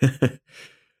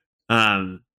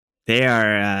 They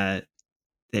are.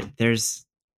 There's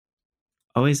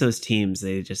always those teams.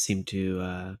 They just seem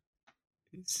to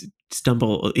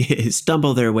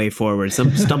stumble their way forward.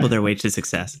 Stumble their way to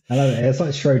success. I love it. It's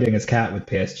like Schrodinger's cat with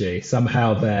PSG.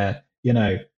 Somehow they're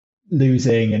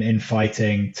losing and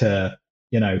infighting to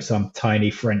some tiny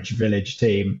French village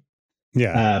team.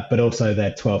 Yeah, but also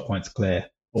they're 12 points clear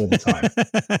all the time.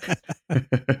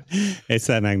 It's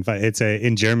that magnified. It's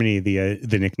in Germany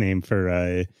the nickname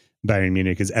for Bayern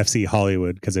Munich is FC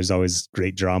Hollywood because there's always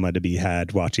great drama to be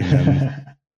had watching them.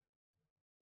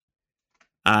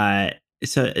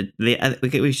 So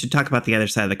we should talk about the other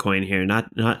side of the coin here.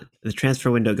 Not the transfer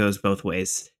window goes both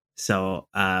ways. So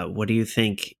what do you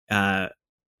think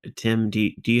Tim,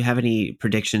 do you have any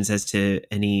predictions as to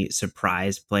any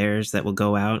surprise players that will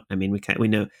go out? I mean, we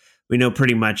know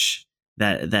pretty much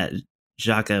that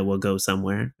Xhaka will go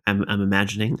somewhere. I'm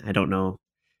imagining. I don't know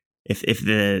if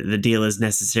the deal is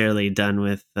necessarily done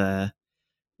with was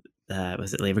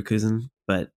it Leverkusen,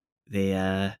 but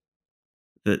the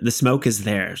smoke is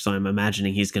there, so I'm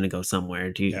imagining he's going to go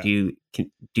somewhere. Do you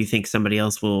think somebody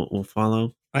else will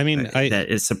follow? I mean, that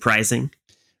is surprising.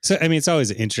 So I mean, it's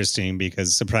always interesting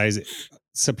because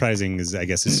surprising is, I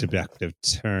guess, a subjective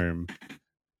term.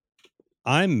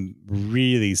 I'm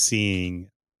really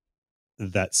seeing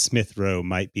that Smith Rowe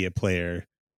might be a player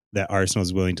that Arsenal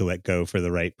is willing to let go for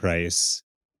the right price.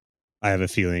 I have a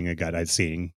feeling a gut I've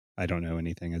seen. I don't know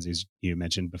anything, as you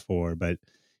mentioned before, but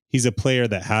he's a player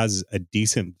that has a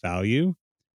decent value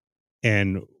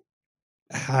and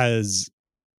has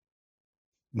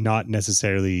not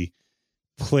necessarily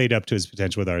played up to his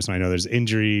potential with Arsenal. I know there's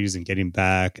injuries and getting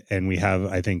back, and we have,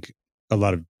 I think, a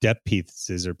lot of depth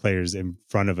pieces or players in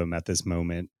front of him at this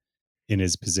moment in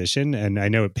his position. And I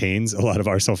know it pains a lot of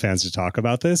Arsenal fans to talk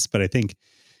about this, but I don't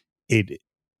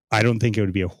think it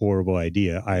would be a horrible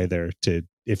idea either to,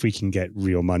 if we can get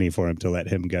real money for him, to let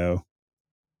him go.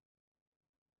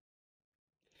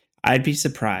 I'd be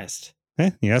surprised.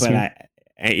 Yes, but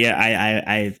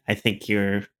I think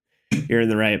you're in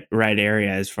the right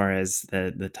area as far as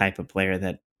the type of player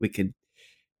that we could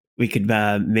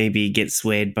maybe get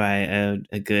swayed by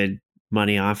a good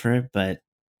money offer, but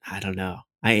I don't know.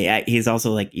 He's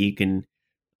also like, you can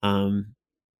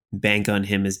bank on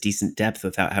him as decent depth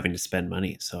without having to spend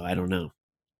money. So I don't know.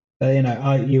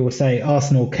 You will say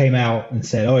Arsenal came out and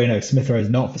said, Smith Rowe is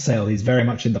not for sale. He's very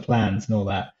much in the plans and all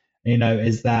that.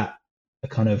 Is that a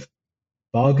kind of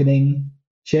bargaining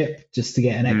chip just to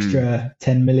get an extra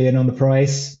 10 million on the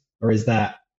price, or is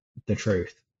that the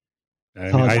truth?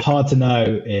 Hard to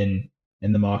know in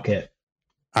the market.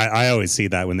 I always see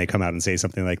that when they come out and say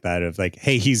something like that, of like,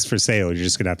 hey, he's for sale, you're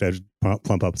just gonna have to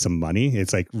plump up some money.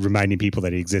 It's like reminding people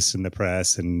that he exists in the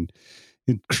press and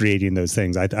creating those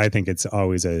things. I think it's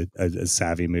always a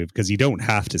savvy move, because you don't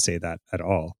have to say that at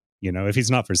all. If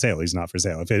he's not for sale, he's not for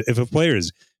sale. If a player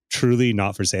is truly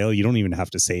not for sale, you don't even have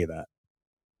to say that.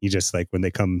 You just, like, when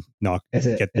they come knock. Is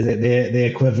it the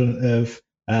equivalent of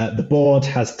the board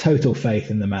has total faith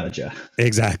in the manager?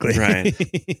 Exactly. Right.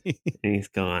 He's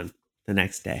gone the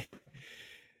next day.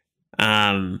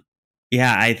 Yeah,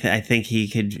 I think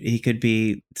he could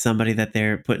be somebody that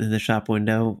they're putting in the shop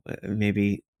window,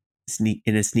 maybe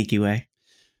in a sneaky way.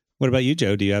 What about you,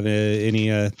 Joe? Do you have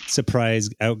any surprise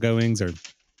outgoings or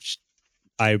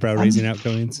eyebrow-raising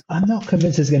outgoings? I'm not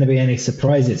convinced there's going to be any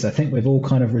surprises. I think we've all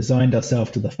kind of resigned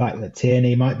ourselves to the fact that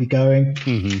Tierney might be going.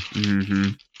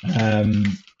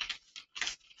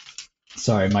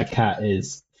 Sorry, my cat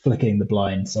is flicking the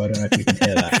blind, so I don't know if you can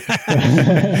hear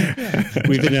that.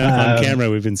 We've been on camera.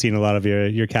 We've been seeing a lot of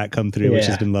your cat come through, which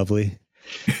has been lovely.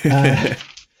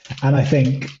 And I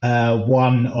think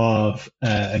one of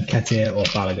Nketiah or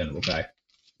Balogun will go.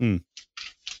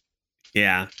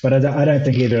 Yeah. But I don't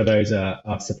think either of those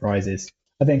are surprises.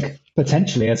 I think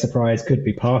potentially a surprise could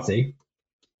be Partey.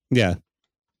 Yeah.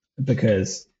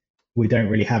 Because we don't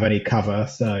really have any cover,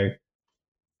 so...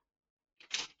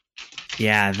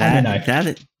 Yeah,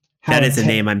 that is a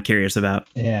name I'm curious about.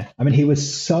 Yeah. I mean, he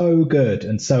was so good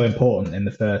and so important in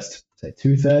the first, say,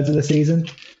 2/3 of the season.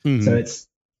 So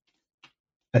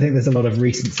I think there's a lot of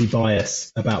recency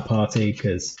bias about Partey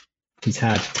because he's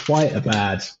had quite a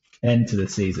bad end to the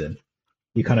season.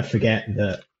 You kind of forget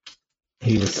that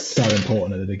he was so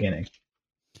important at the beginning.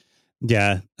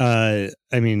 Yeah. I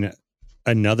mean,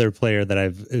 another player that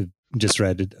I've just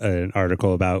read an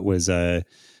article about was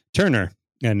Turner.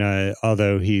 And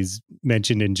although he's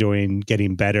mentioned enjoying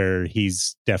getting better,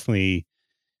 he's definitely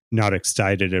not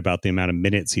excited about the amount of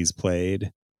minutes he's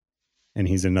played. And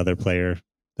he's another player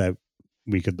that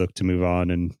we could look to move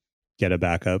on and get a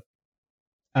backup.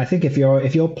 I think if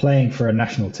you're playing for a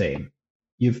national team,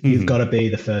 you've got to be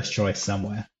the first choice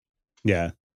somewhere.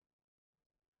 Yeah.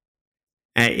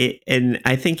 And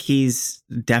I think he's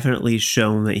definitely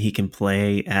shown that he can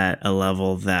play at a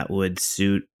level that would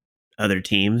suit other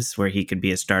teams, where he could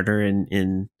be a starter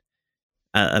in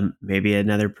maybe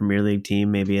another Premier League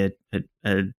team, maybe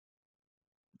I'm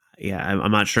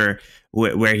not sure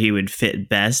where he would fit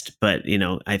best, but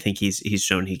I think he's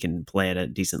shown he can play at a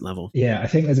decent level. Yeah, I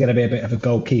think there's going to be a bit of a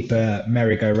goalkeeper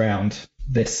merry-go-round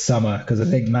this summer, because I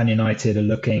think Man United are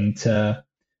looking to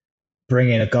bring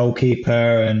in a goalkeeper,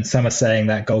 and some are saying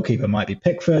that goalkeeper might be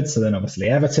Pickford. So then obviously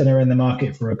Everton are in the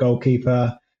market for a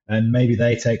goalkeeper, and maybe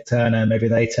they take Turner, maybe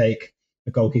they take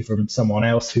a goalkeeper from someone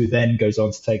else who then goes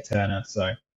on to take Turner.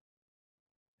 So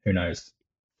who knows?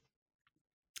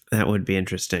 That would be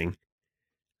interesting.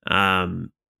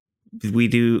 Um, we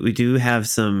do have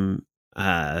some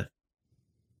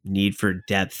need for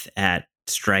depth at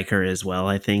striker as well.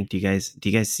 I think. Do you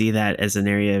guys see that as an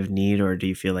area of need, or do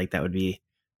you feel like that would be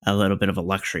a little bit of a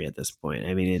luxury at this point?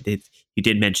 I mean, you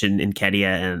did mention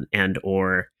Nketiah and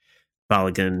or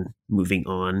Balogun moving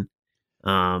on.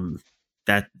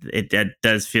 That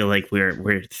does feel like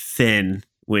we're thin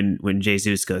when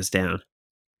Jesus goes down.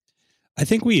 I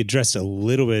think we addressed a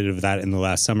little bit of that in the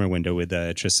last summer window with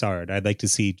Trossard. I'd like to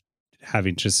see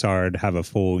having Trossard have a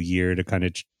full year to kind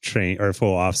of train, or a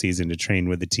full off season to train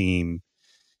with the team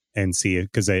and see it,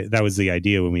 because that was the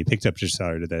idea when we picked up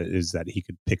Trossard, that he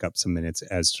could pick up some minutes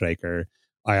as striker.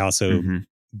 I also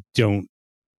don't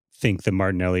think the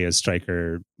Martinelli as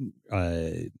striker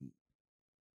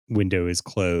window is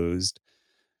closed.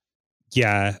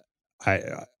 Yeah,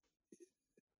 I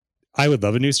would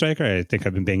love a new striker. I think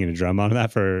I've been banging a drum on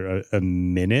that for a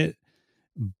minute,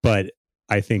 but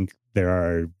I think there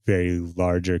are very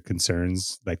larger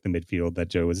concerns like the midfield that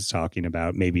Joe was talking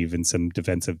about, maybe even some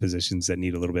defensive positions that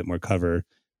need a little bit more cover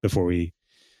before we.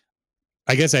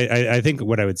 I guess I think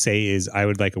what I would say is I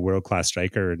would like a world-class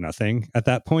striker or nothing at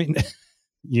that point,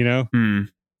 you know?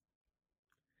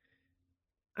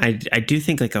 I do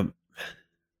think like some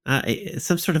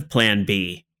sort of plan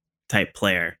B type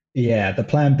player. Yeah, the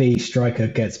plan B striker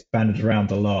gets banded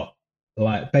around a lot.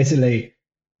 Like, basically,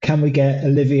 can we get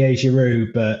Olivier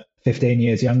Giroud but 15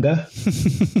 years younger?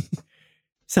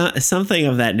 So something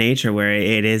of that nature, where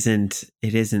it isn't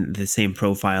the same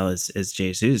profile as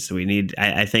Jesus. So we need,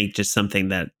 I think, just something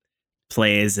that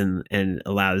plays and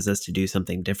allows us to do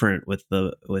something different with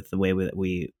the way that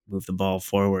we move the ball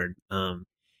forward.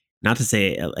 Not to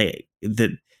say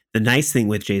the nice thing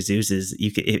with Jesus is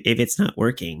you can, if it's not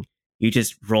working, you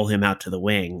just roll him out to the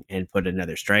wing and put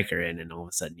another striker in, and all of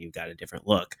a sudden you've got a different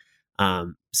look.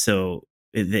 So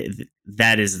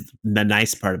that is the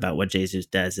nice part about what Jesus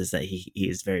does, is that he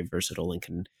is very versatile and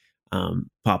can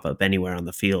pop up anywhere on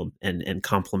the field and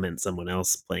complement someone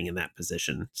else playing in that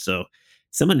position. So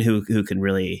someone who can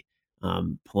really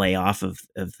play off of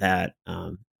that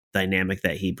dynamic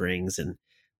that he brings, and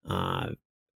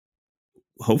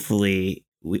hopefully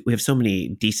we have so many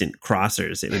decent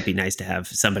crossers. It would be nice to have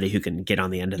somebody who can get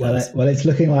on the end of those. Well, it's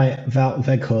looking like Wout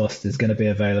Weghorst is going to be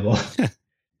available.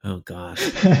 Oh gosh,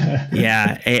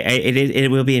 yeah. It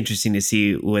will be interesting to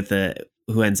see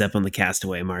who ends up on the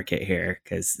castaway market here,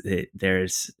 because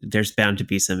there's bound to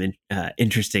be some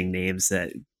interesting names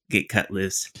that get cut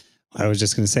loose. I was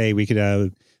just going to say we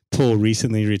could pull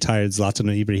recently retired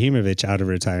Zlatan Ibrahimovic out of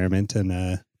retirement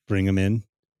and bring him in.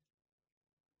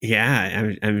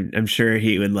 Yeah, I'm sure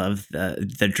he would love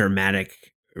the dramatic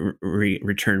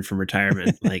return from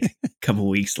retirement, like a couple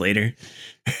weeks later.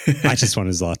 I just want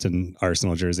a Zlatan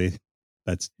Arsenal jersey.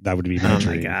 That would be my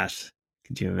dream. My gosh,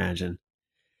 could you imagine?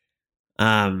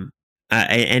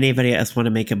 Anybody else want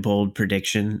to make a bold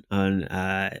prediction on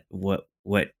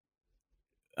what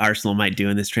Arsenal might do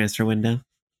in this transfer window?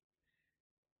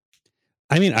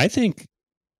 I mean, I think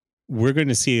we're going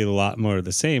to see a lot more of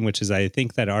the same, which is I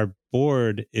think that our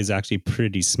board is actually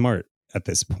pretty smart at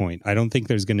this point. I don't think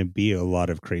there's going to be a lot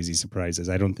of crazy surprises.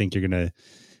 I don't think you're going to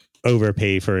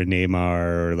overpay for a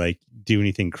Neymar or like do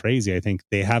anything crazy. I think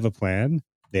they have a plan.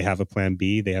 They have a plan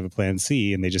B. They have a plan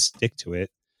C, and they just stick to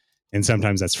it. And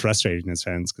sometimes that's frustrating as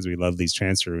fans because we love these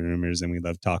transfer rumors and we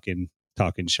love talking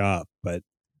shop. But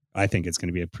I think it's going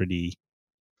to be a pretty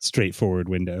straightforward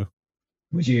window.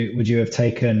 Would you have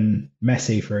taken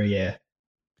Messi for a year?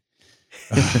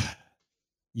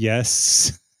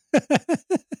 Yes.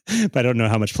 But I don't know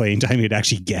how much playing time he'd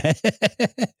actually get.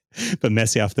 But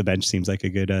Messi off the bench seems like a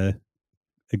good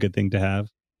thing to have.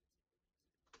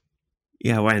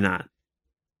 Yeah, why not?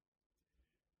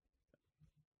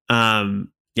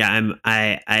 Yeah,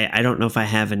 I don't know if I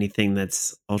have anything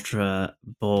that's ultra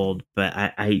bold,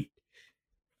 but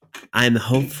I'm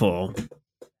hopeful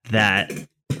that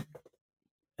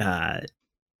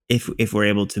if we're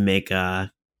able to make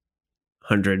a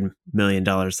 $100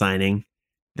 million signing,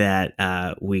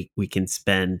 that we can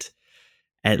spend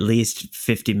at least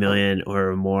 50 million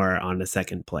or more on a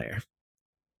second player.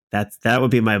 That would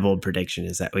be my bold prediction,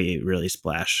 is that we really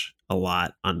splash a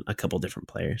lot on a couple different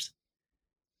players.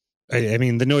 I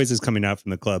mean, the noises coming out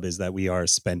from the club is that we are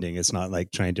spending. It's not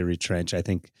like trying to retrench. I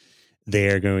think they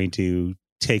are going to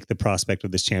take the prospect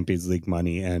of this Champions League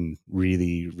money and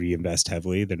really reinvest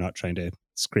heavily. They're not trying to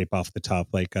scrape off the top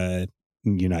like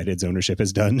United's ownership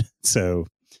has done. So,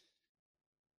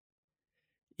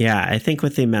 yeah, I think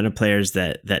with the amount of players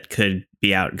that could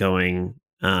be outgoing,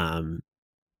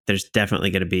 there's definitely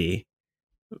going to be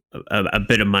a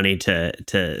bit of money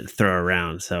to throw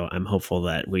around. So I'm hopeful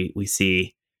that we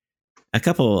see a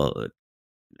couple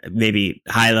maybe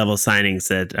high level signings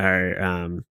that are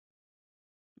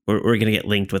we're going to get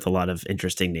linked with a lot of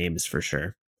interesting names for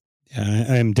sure. Yeah,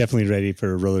 I'm definitely ready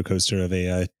for a roller coaster of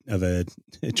a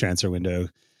transfer window.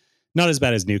 Not as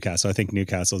bad as Newcastle. I think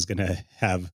Newcastle is going to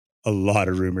have a lot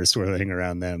of rumors swirling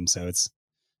around them, so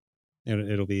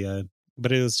it'll be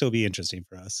but it'll still be interesting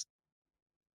for us.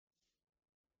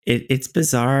 It's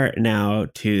bizarre now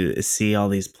to see all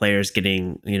these players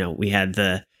getting. We had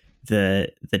the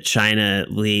China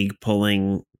league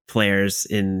pulling players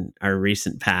in our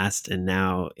recent past, and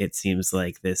now it seems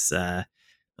like this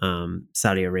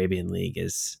Saudi Arabian league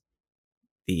is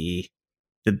the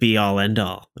be all end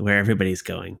all where everybody's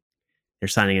going. They're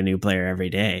signing a new player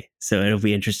every day, so it'll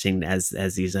be interesting as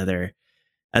these other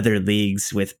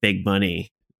leagues with big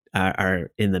money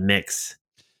are in the mix,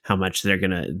 how much they're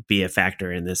going to be a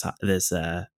factor in this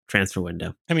transfer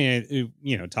window. I mean,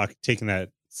 taking that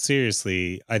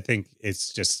seriously, I think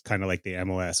it's just kind of like the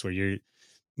MLS, where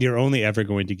you're only ever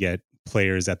going to get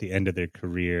players at the end of their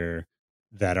career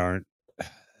that aren't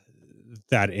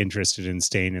that interested in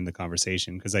staying in the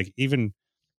conversation. Because like even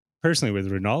personally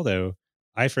with Ronaldo,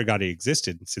 I forgot he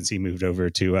existed since he moved over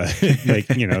to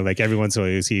like every once in a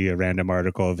while you see a random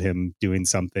article of him doing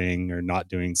something or not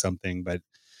doing something, but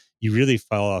you really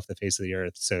fall off the face of the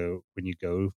earth. So when you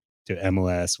go to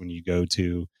MLS, when you go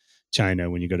to China,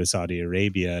 when you go to Saudi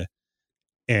Arabia,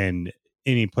 and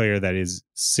any player that is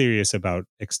serious about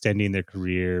extending their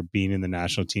career, being in the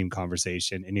national team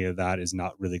conversation, any of that is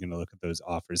not really going to look at those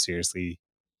offers seriously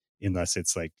unless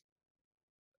it's like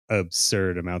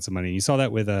absurd amounts of money. You saw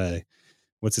that with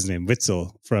what's his name,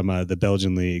 Witzel from the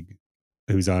Belgian league,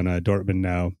 who's on Dortmund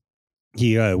now.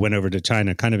 He went over to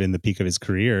China kind of in the peak of his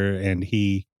career, and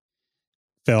he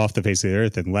fell off the face of the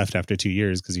earth and left after 2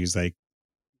 years because he was like,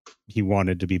 he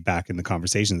wanted to be back in the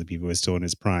conversation that people was still in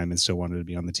his prime and still wanted to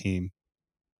be on the team.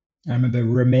 I remember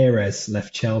Ramirez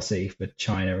left Chelsea for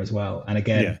China as well, and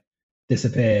again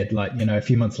disappeared. Like a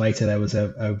few months later, there was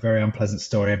a very unpleasant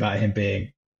story about him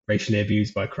being racially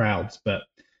abused by crowds, but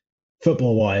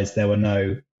football wise, there were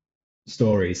no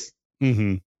stories,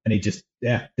 and he just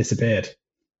disappeared.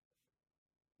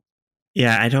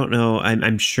 Yeah, I don't know.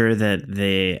 I'm sure that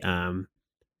the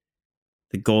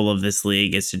goal of this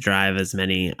league is to drive as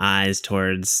many eyes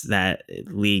towards that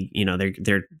league.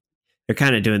 They're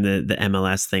kind of doing the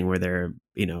MLS thing where they're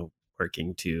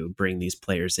working to bring these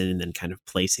players in and then kind of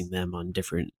placing them on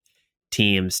different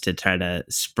teams to try to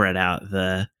spread out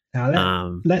the.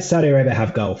 Let Saudi Arabia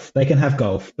have golf. They can have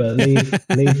golf, but leave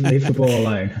the ball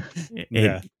alone.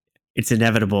 It's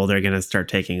inevitable. They're going to start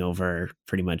taking over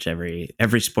pretty much every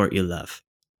sport you love.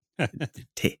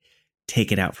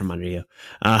 Take it out from under you.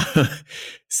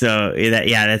 So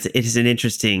it is an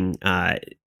interesting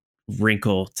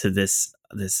wrinkle to this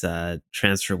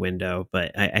transfer window,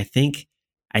 but I think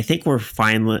we're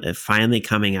finally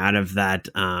coming out of that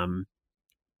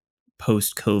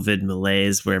post-COVID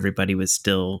malaise where everybody was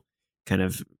still kind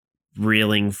of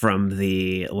reeling from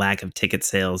the lack of ticket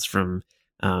sales from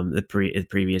the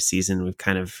previous season. We've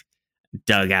kind of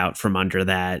dug out from under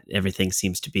that. Everything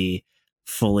seems to be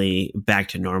fully back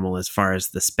to normal as far as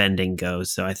the spending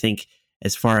goes. So I think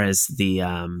as far as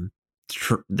the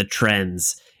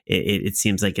trends, it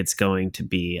seems like it's going to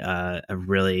be a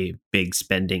really big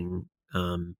spending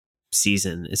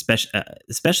season,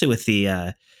 especially with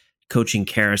the coaching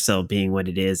carousel being what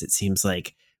it is. It seems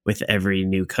like with every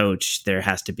new coach, there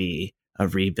has to be a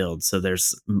rebuild. So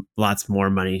there's lots more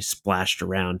money splashed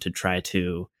around to try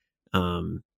to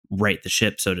right the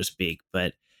ship, so to speak.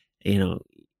 But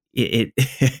it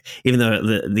even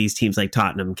though these teams like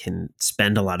Tottenham can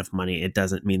spend a lot of money, it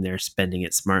doesn't mean they're spending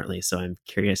it smartly. So I'm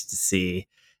curious to see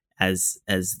as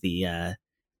the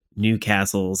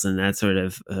Newcastles and that sort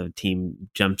of team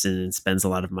jumps in and spends a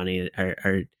lot of money,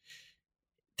 are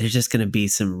there's just going to be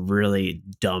some really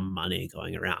dumb money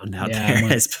going around out there.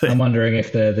 I'm wondering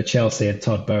if the Chelsea and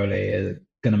Todd Bowley are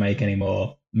going to make any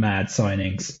more mad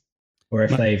signings, or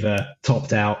if they've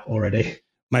topped out already.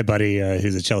 My buddy,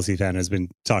 who's a Chelsea fan, has been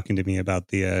talking to me about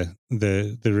the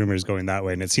rumors going that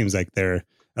way, and it seems like they're,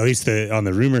 at least on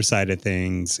the rumor side of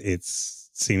things,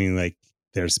 it's seeming like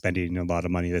they're spending a lot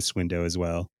of money this window as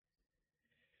well.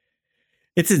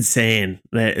 It's insane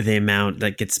the amount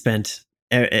that gets spent.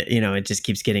 It just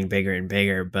keeps getting bigger and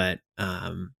bigger. But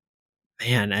man,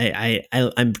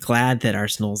 I'm glad that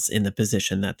Arsenal's in the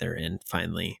position that they're in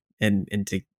finally, and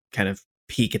to kind of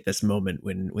peak at this moment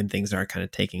when things are kind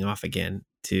of taking off again,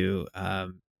 to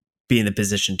be in the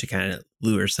position to kind of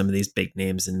lure some of these big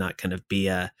names and not kind of be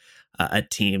a a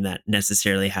team that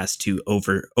necessarily has to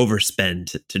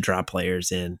overspend to draw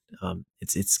players in.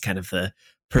 It's kind of the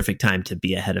perfect time to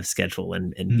be ahead of schedule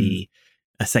and be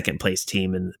a second place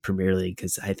team in the Premier League,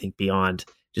 because I think beyond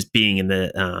just being in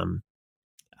the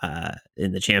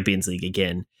Champions League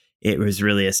again, it was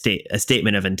really a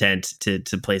statement of intent to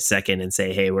play second and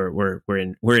say, hey, we're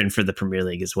in for the Premier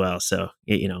League as well. So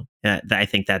I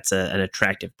think that's an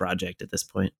attractive project at this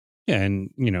point. Yeah, and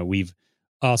we've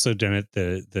also done it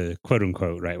the quote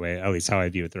unquote right way, at least how I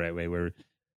view it the right way, where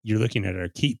you're looking at our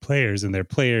key players, and they're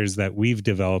players that we've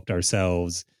developed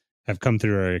ourselves, have come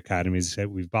through our academies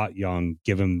that we've bought young,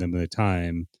 given them the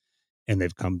time, and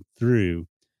they've come through.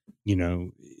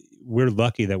 We're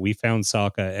lucky that we found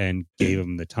Saka and gave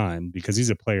him the time, because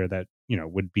he's a player that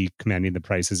would be commanding the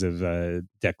prices of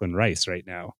Declan Rice right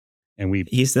now, and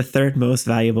he's the third most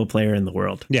valuable player in the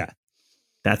world. Yeah,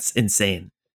 that's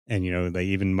insane. And like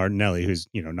even Martinelli, who's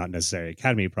not necessarily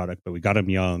academy product, but we got him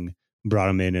young, brought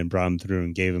him in and brought him through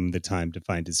and gave him the time to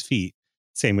find his feet.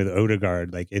 Same with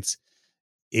Odegaard. Like it's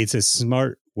a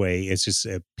smart way. It's just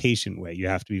a patient way. You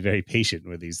have to be very patient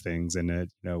with these things, and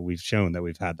we've shown that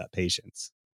we've had that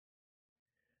patience.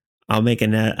 I'll make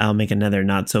another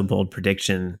not so bold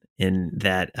prediction in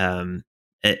that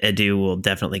Edu will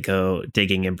definitely go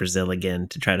digging in Brazil again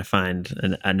to try to find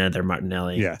another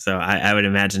Martinelli. Yeah. So I would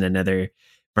imagine another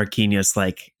Marquinhos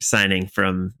like signing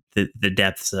from the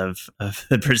depths of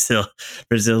the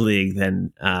Brazil league.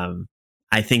 Then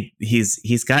I think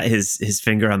he's got his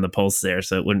finger on the pulse there.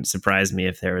 So it wouldn't surprise me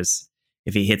if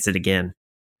he hits it again.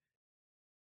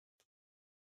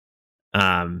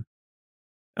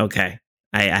 Okay.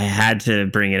 I had to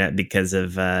bring it up because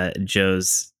of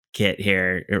Joe's kit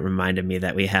here. It reminded me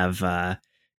that we have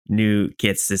new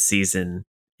kits this season,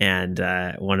 and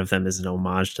one of them is an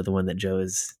homage to the one that Joe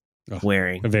is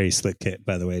wearing. A very slick kit,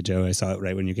 by the way, Joe. I saw it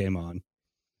right when you came on.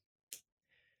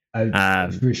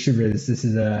 This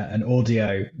is an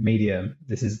audio medium.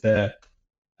 This is the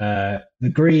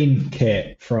green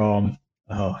kit from.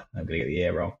 Oh, I'm gonna get the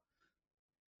year wrong.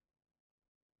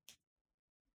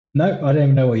 No, I don't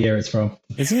even know what year it's from.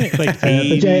 Isn't it like the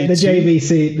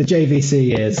JVC? The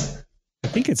JVC is. I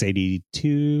think it's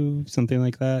 82, something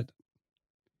like that.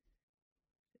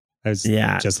 I was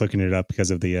just looking it up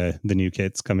because of the new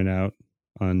kits coming out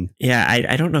on. Yeah,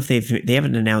 I don't know if they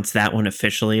haven't announced that one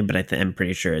officially, but I'm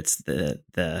pretty sure it's the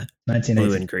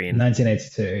blue and green.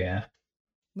 1982. Yeah.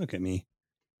 Look at me.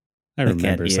 I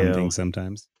remember something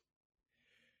sometimes.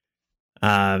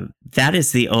 That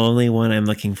is the only one I'm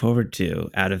looking forward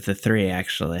to out of the three,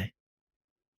 actually.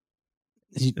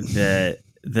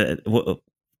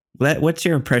 What's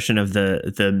your impression of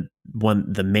the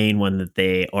main one that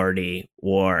they already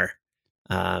wore,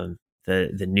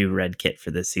 the new red kit for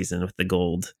this season with the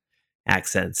gold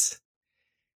accents?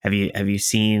 Have you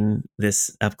seen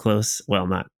this up close? Well,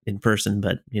 not in person,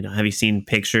 but have you seen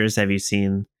pictures? Have you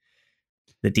seen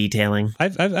the detailing?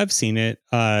 I've seen it.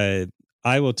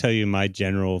 I will tell you my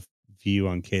general view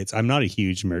on kits. I'm not a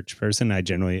huge merch person.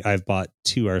 I've bought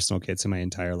 2 Arsenal kits in my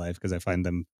entire life because I find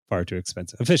them far too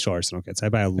expensive. Official Arsenal kits. I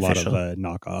buy a lot of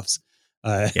knockoffs.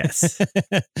 Yes.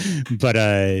 But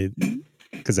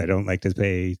because I don't like to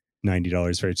pay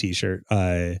 $90 for a t-shirt.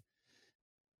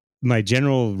 My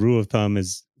general rule of thumb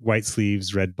is white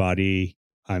sleeves, red body.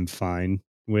 I'm fine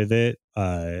with it.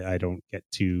 I don't get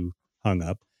too hung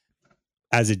up.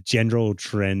 As a general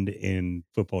trend in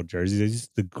football jerseys,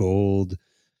 the gold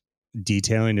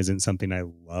detailing isn't something I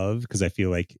love, because I feel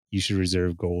like you should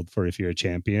reserve gold for if you're a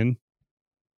champion.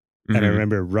 Mm-hmm. And I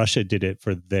remember Russia did it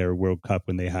for their World Cup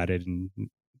when they had it in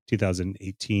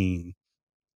 2018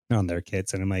 on their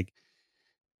kits. And I'm like,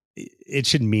 it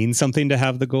should mean something to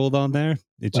have the gold on there.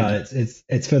 It's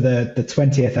for the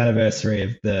 20th anniversary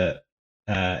of the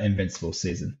Invincible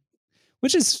season,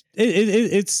 which is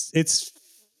it's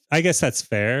I guess that's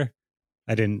fair.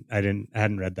 I hadn't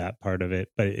read that part of it,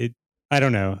 but I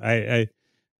don't know. I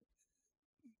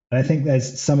think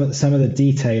there's some of the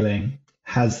detailing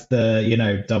has the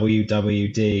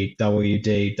WWD,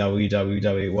 WD,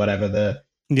 WWW, whatever the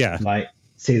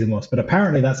season was, but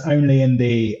apparently that's only in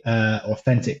the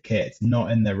authentic kit,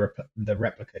 not in the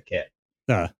replica kit.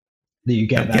 That you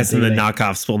get. I'm guessing the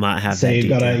knockoffs will not have. So you've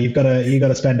got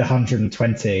to spend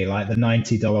 120. Like the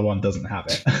 $90 one doesn't have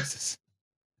it.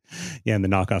 Yeah, and the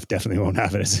knockoff definitely won't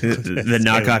have it. The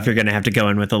knockoff, you're going to have to go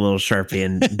in with a little Sharpie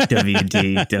and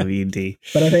WD.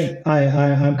 But I think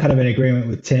I'm kind of in agreement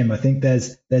with Tim. I think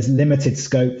there's limited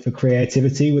scope for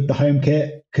creativity with the home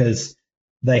kit, because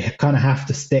they kind of have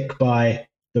to stick by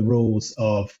the rules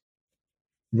of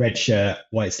red shirt,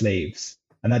 white sleeves.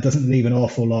 And that doesn't leave an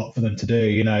awful lot for them to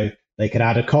do. They could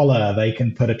add a collar, they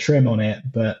can put a trim on it,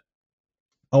 but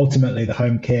ultimately the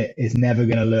home kit is never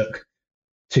going to look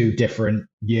too different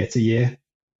year to year.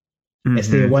 It's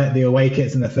the away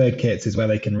kits and the third kits is where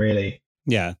they can really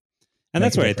And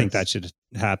that's where I think that should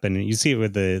happen. And you see it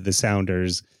with the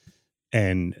Sounders,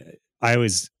 and I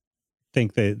always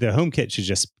think that the home kit should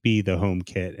just be the home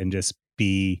kit and just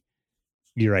be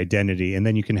your identity, and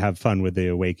then you can have fun with the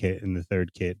away kit and the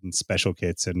third kit and special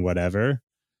kits and whatever.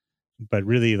 But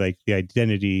really, like, the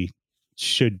identity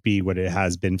should be what it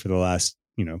has been for the last,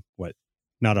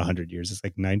 not 100 years. It's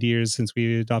like 90 years since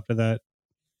we adopted that.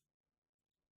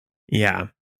 Yeah.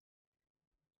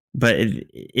 But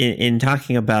in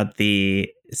talking about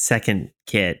the second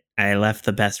kit, I left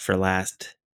the best for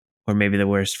last, or maybe the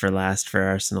worst for last for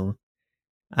Arsenal.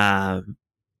 Have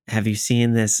you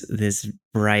seen this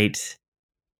bright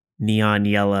neon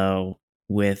yellow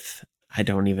with, I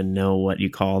don't even know what you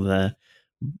call the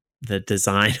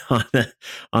design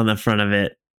on the front of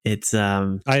it? It's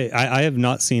I have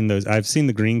not seen those. I've seen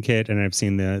the green kit and I've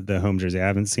seen the home jersey. I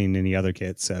haven't seen any other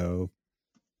kit. So,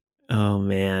 oh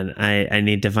man, I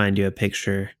need to find you a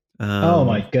picture. Oh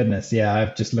my goodness, yeah,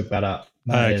 I've just looked that up.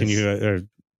 Can you?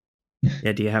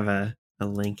 Yeah, do you have a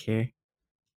link here?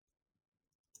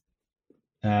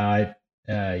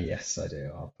 Yes, I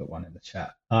do. I'll put one in the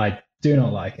chat. I do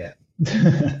not like it.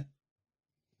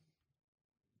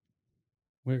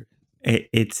 Where?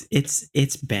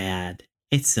 It's bad.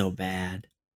 It's so bad.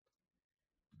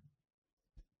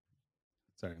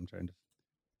 Sorry, I'm trying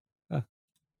to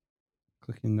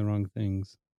clicking the wrong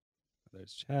things.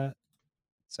 There's chat.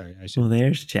 Sorry, I should. Well,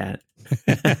 there's chat.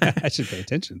 I should pay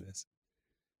attention to this.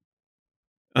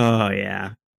 Oh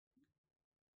yeah.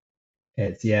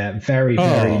 It's very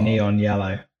neon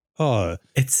yellow. Oh,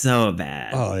 it's so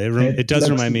bad. Oh, it does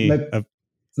remind me of.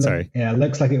 Sorry. Yeah, it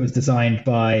looks like it was designed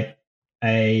by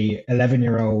a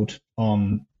 11-year-old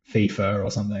on FIFA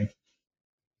or something.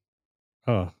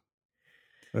 Oh,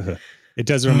 it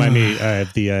does remind me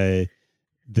of the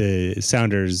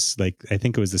Sounders. Like, I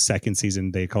think it was the second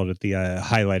season, they called it the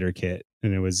highlighter kit,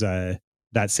 and it was that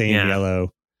same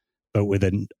yellow, but with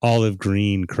an olive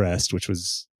green crest, which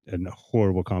was a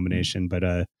horrible combination.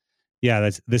 But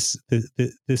this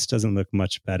doesn't look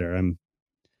much better.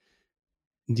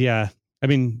 I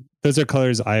mean, those are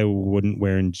colors I wouldn't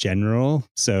wear in general,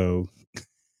 so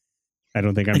I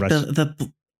don't think I'm like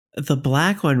the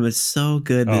black one was so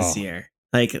good this year.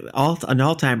 Like an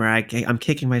all-timer. I'm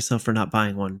kicking myself for not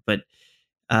buying one, but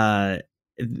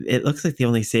it looks like the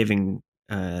only saving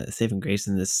grace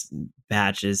in this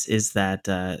batch is that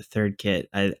third kit.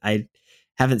 I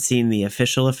haven't seen the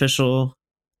official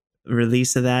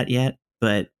release of that yet,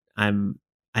 but I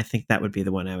think that would be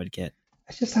the one I would get.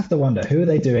 I just have to wonder, who are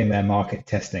they doing their market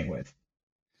testing with?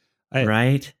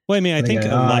 Right? Well, I mean, I think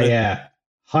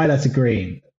highlighter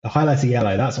green, the highlighter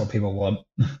yellow, that's what people want.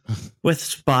 With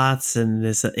spots and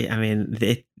this, I mean,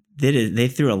 they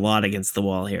threw a lot against the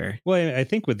wall here. Well, I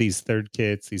think with these third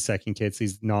kits, these second kits,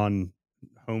 these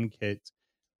non-home kits,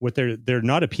 what they're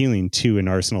not appealing to an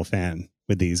Arsenal fan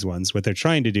with these ones. What they're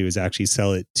trying to do is actually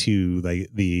sell it to like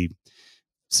the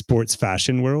sports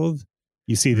fashion world.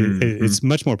 You see that it's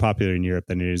much more popular in Europe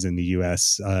than it is in the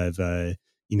US. Of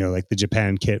like the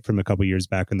Japan kit from a couple years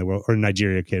back in the world, or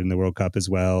Nigeria kit in the World Cup as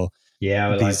well. Yeah,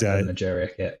 I like the Nigeria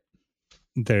kit.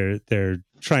 They're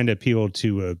trying to appeal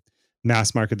to a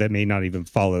mass market that may not even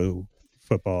follow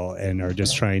football and are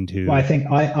just trying to. Well, I think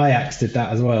Ajax did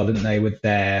that as well, didn't they, with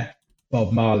their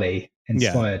Bob Marley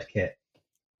inspired kit?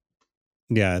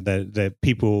 Yeah, that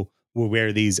people will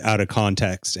wear these out of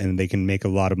context and they can make a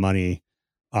lot of money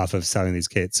off of selling these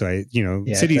kits. So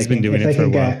City's been doing it for a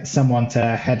while. If they can get someone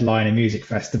to headline a music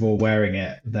festival wearing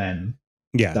it, then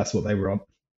that's what they were on.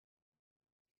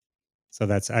 So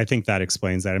I think that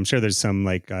explains that. I'm sure there's some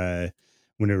when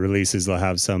it releases, they'll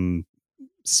have some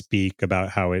speak about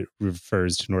how it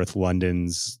refers to North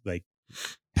London's like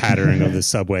pattern of the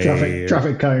subway,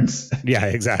 traffic cones. Yeah,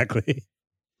 exactly.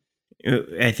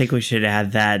 I think we should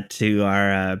add that to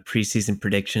our preseason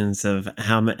predictions of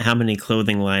how many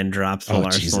clothing line drops will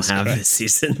Arsenal have this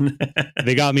season.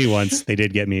 They got me once. They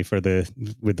did get me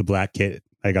with the black kit.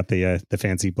 I got the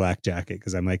fancy black jacket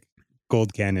because I'm like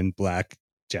gold cannon black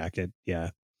jacket.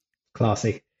 Yeah,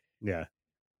 classy.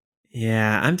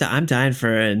 Yeah, I'm dying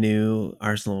for a new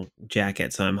Arsenal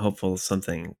jacket, so I'm hopeful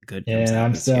something good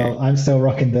comes out. I'm still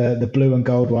rocking the blue and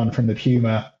gold one from the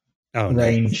Puma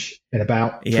range in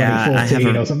about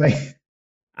 2014 or something.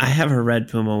 I have a red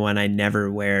Puma one I never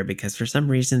wear because for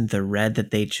some reason the red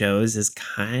that they chose is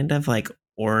kind of like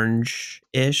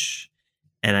orange-ish,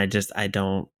 and it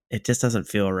just doesn't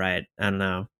feel right. I don't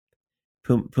know.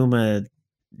 Puma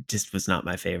just was not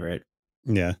my favorite.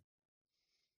 Yeah.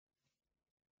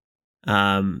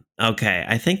 Okay,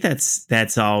 I think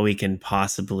that's all we can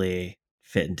possibly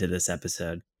fit into this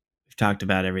episode. We've talked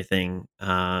about everything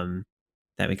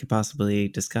that we could possibly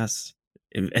discuss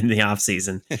in the off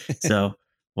season. So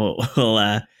we'll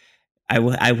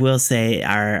I will say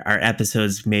our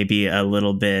episodes may be a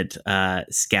little bit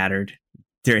scattered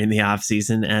during the off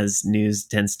season as news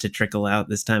tends to trickle out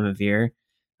this time of year.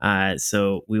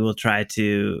 So we'll try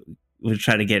to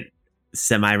get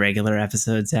semi-regular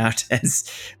episodes out as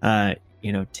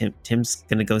Tim's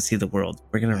gonna go see the world.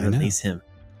 We're gonna release him.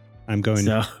 I'm going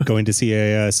to see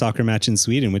a soccer match in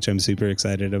Sweden, which I'm super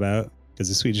excited about because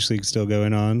the Swedish League's still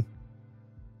going on.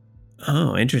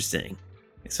 Oh, interesting.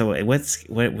 So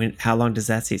how long does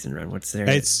that season run? What's there?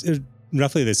 It's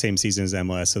roughly the same season as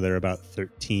MLS, so they're about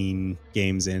 13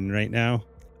 games in right now.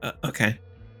 Okay.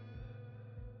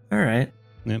 All right.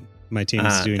 Yep. My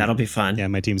team's doing. That'll be fun. Yeah,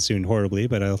 my team's doing horribly,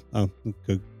 but I'll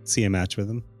go see a match with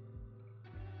them.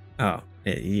 Oh,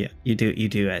 yeah. You do it.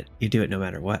 You do it no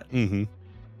matter what. Mm-hmm.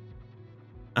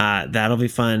 That'll be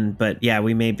fun, but yeah,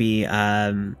 we may be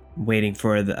waiting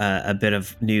for a bit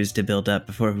of news to build up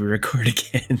before we record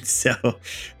again. So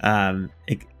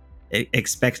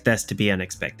expect us to be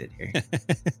unexpected here.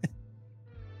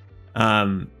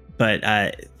 But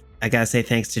I gotta say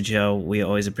thanks to Joe. We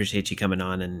always appreciate you coming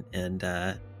on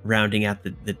and rounding out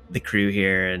the crew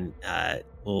here, and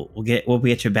we'll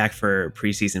get you back for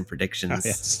preseason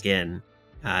predictions again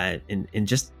in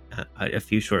just a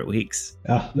few short weeks.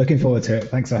 Looking forward to it.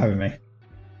 Thanks for having me.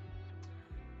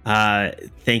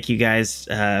 Thank you guys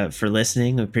for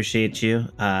listening. We appreciate you.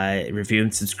 Review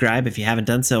and subscribe if you haven't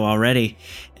done so already,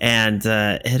 and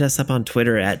hit us up on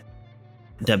Twitter at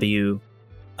W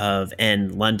of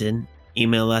N London.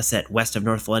 Email us at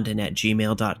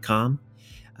westofnorthlondon@gmail.com.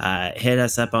 Hit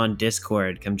us up on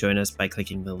Discord. Come join us by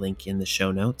clicking the link in the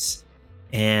show notes.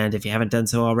 And if you haven't done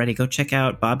so already, go check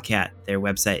out Bobcat. Their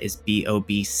website is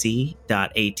bobc.at.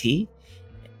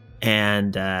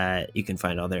 And you can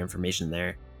find all their information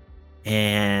there.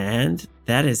 And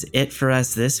that is it for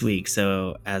us this week.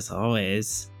 So, as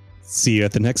always, see you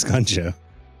at the next gun show.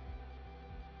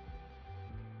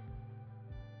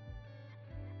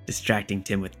 Distracting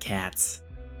Tim with cats.